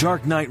called The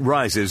Dark Knight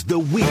Rises the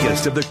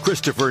weakest of the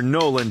Christopher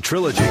Nolan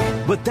trilogy,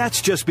 but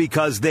that's just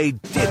because they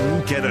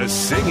didn't get a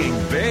singing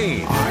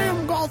Bane. I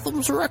am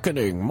Gotham's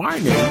Reckoning. My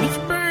name is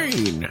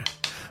Bane.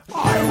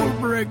 I will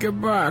break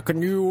it back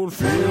and you will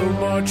feel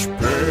much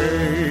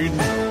pain.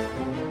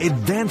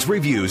 Advanced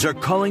reviews are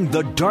calling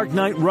The Dark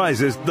Knight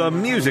Rises the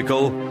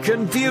musical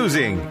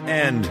confusing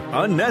and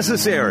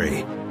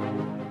unnecessary.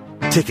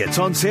 Tickets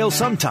on sale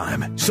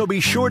sometime, so be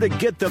sure to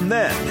get them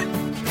then.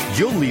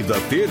 You'll leave the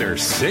theater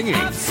singing.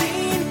 I've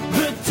seen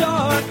The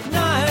Dark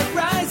Knight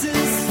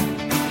Rises.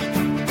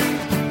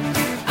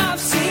 I've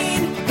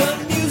seen the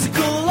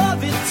musical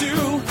of it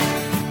too.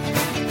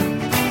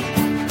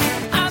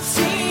 I've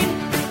seen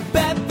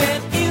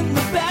Batman in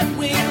the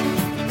Batwing.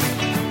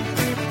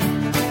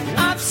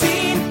 I've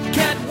seen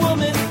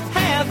Catwoman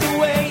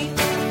Hathaway.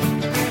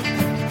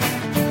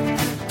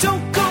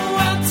 Don't go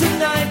out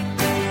tonight.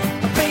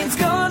 A pain's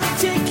gonna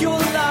take your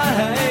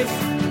life.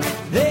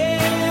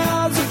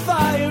 There's a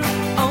fire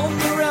on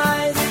the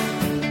rise.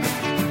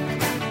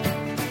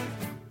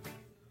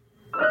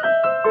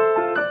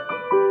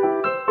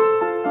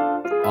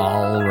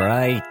 All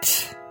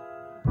right.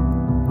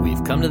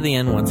 We've come to the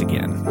end once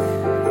again.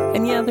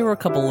 And yeah, there were a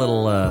couple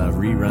little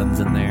reruns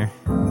in there.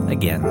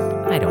 Again,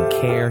 I don't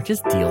care.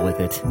 Just deal with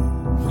it.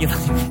 You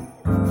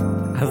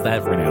know, how's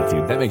that for an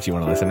attitude? That makes you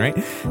want to listen, right?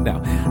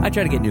 No, I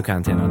try to get new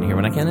content on here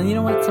when I can, and you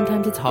know what?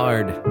 Sometimes it's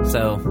hard.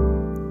 So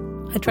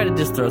I try to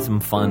just throw some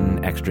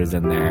fun extras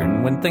in there.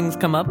 And when things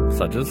come up,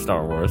 such as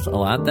Star Wars, a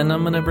lot, then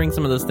I'm going to bring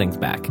some of those things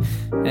back.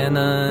 And,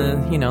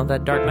 you know,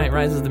 that Dark Knight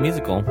Rises the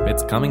musical,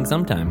 it's coming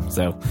sometime.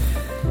 So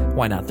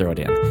why not throw it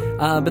in?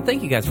 But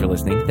thank you guys for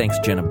listening. Thanks,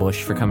 Jenna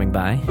Bush, for coming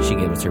by. She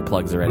gave us her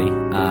plugs already.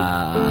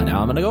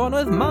 Now I'm going to go on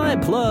with my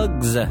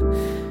plugs.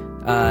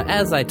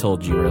 As I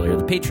told you earlier,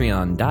 the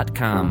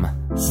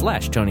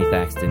patreon.com/Tony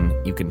Thaxton.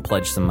 You can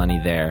pledge some money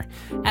there.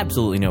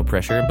 Absolutely no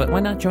pressure, but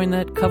why not join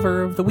that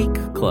Cover of the Week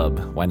club?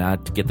 Why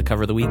not get the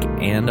Cover of the Week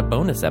and a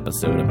bonus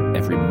episode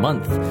every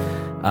month?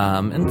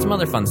 And some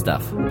other fun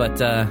stuff. But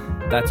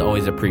that's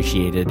always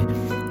appreciated.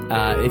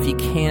 If you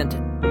can't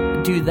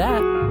do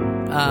that,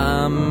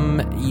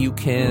 you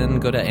can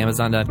go to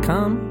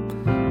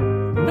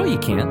Amazon.com. No, you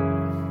can't.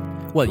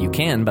 Well, you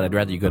can, but I'd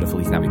rather you go to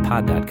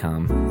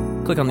FeliceNaviPod.com.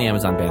 Click on the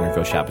Amazon banner,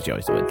 go shop as you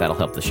always would. That'll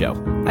help the show.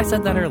 I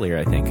said that earlier,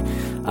 I think.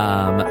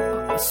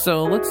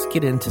 So let's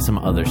get into some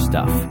other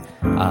stuff.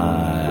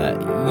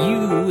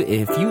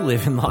 If you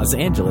live in Los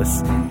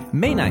Angeles,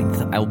 May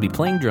 9th, I will be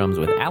playing drums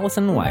with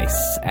Allison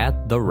Weiss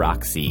at the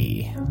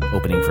Roxy,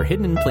 opening for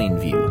Hidden in Plain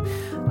View.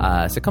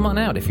 So come on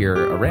out if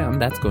you're around.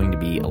 That's going to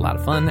be a lot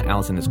of fun.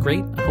 Allison is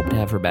great. I hope to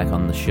have her back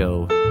on the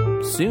show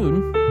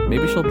soon.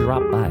 Maybe she'll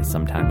drop by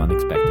sometime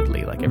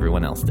unexpectedly like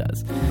everyone else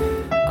does.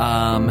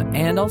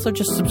 And also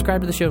just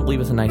subscribe to the show. Leave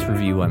us a nice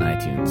review on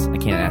iTunes. I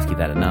can't ask you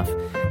that enough.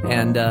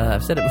 And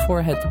I've said it before.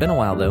 It's been a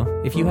while, though.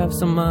 If you have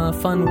some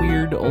fun,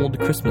 weird, old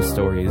Christmas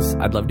stories,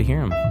 I'd love to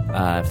hear them.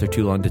 If they're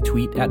too long to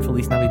tweet at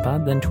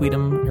FeliceNaviPod, then tweet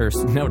them.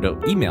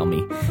 Don't email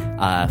me.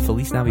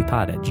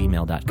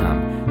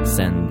 FeliceNaviPod@gmail.com.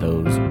 Send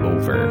those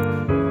over.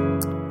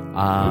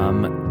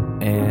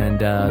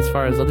 And as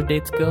far as other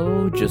dates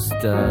go, just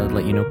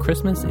let you know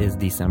Christmas is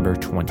December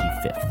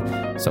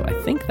 25th. So I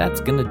think that's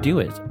going to do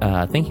it.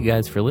 Thank you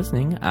guys for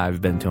listening. I've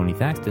been Tony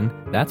Thaxton.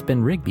 That's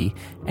been Rigby.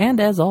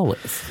 And as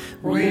always,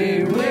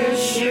 We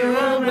wish you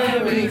a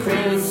Merry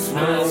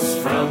Christmas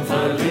from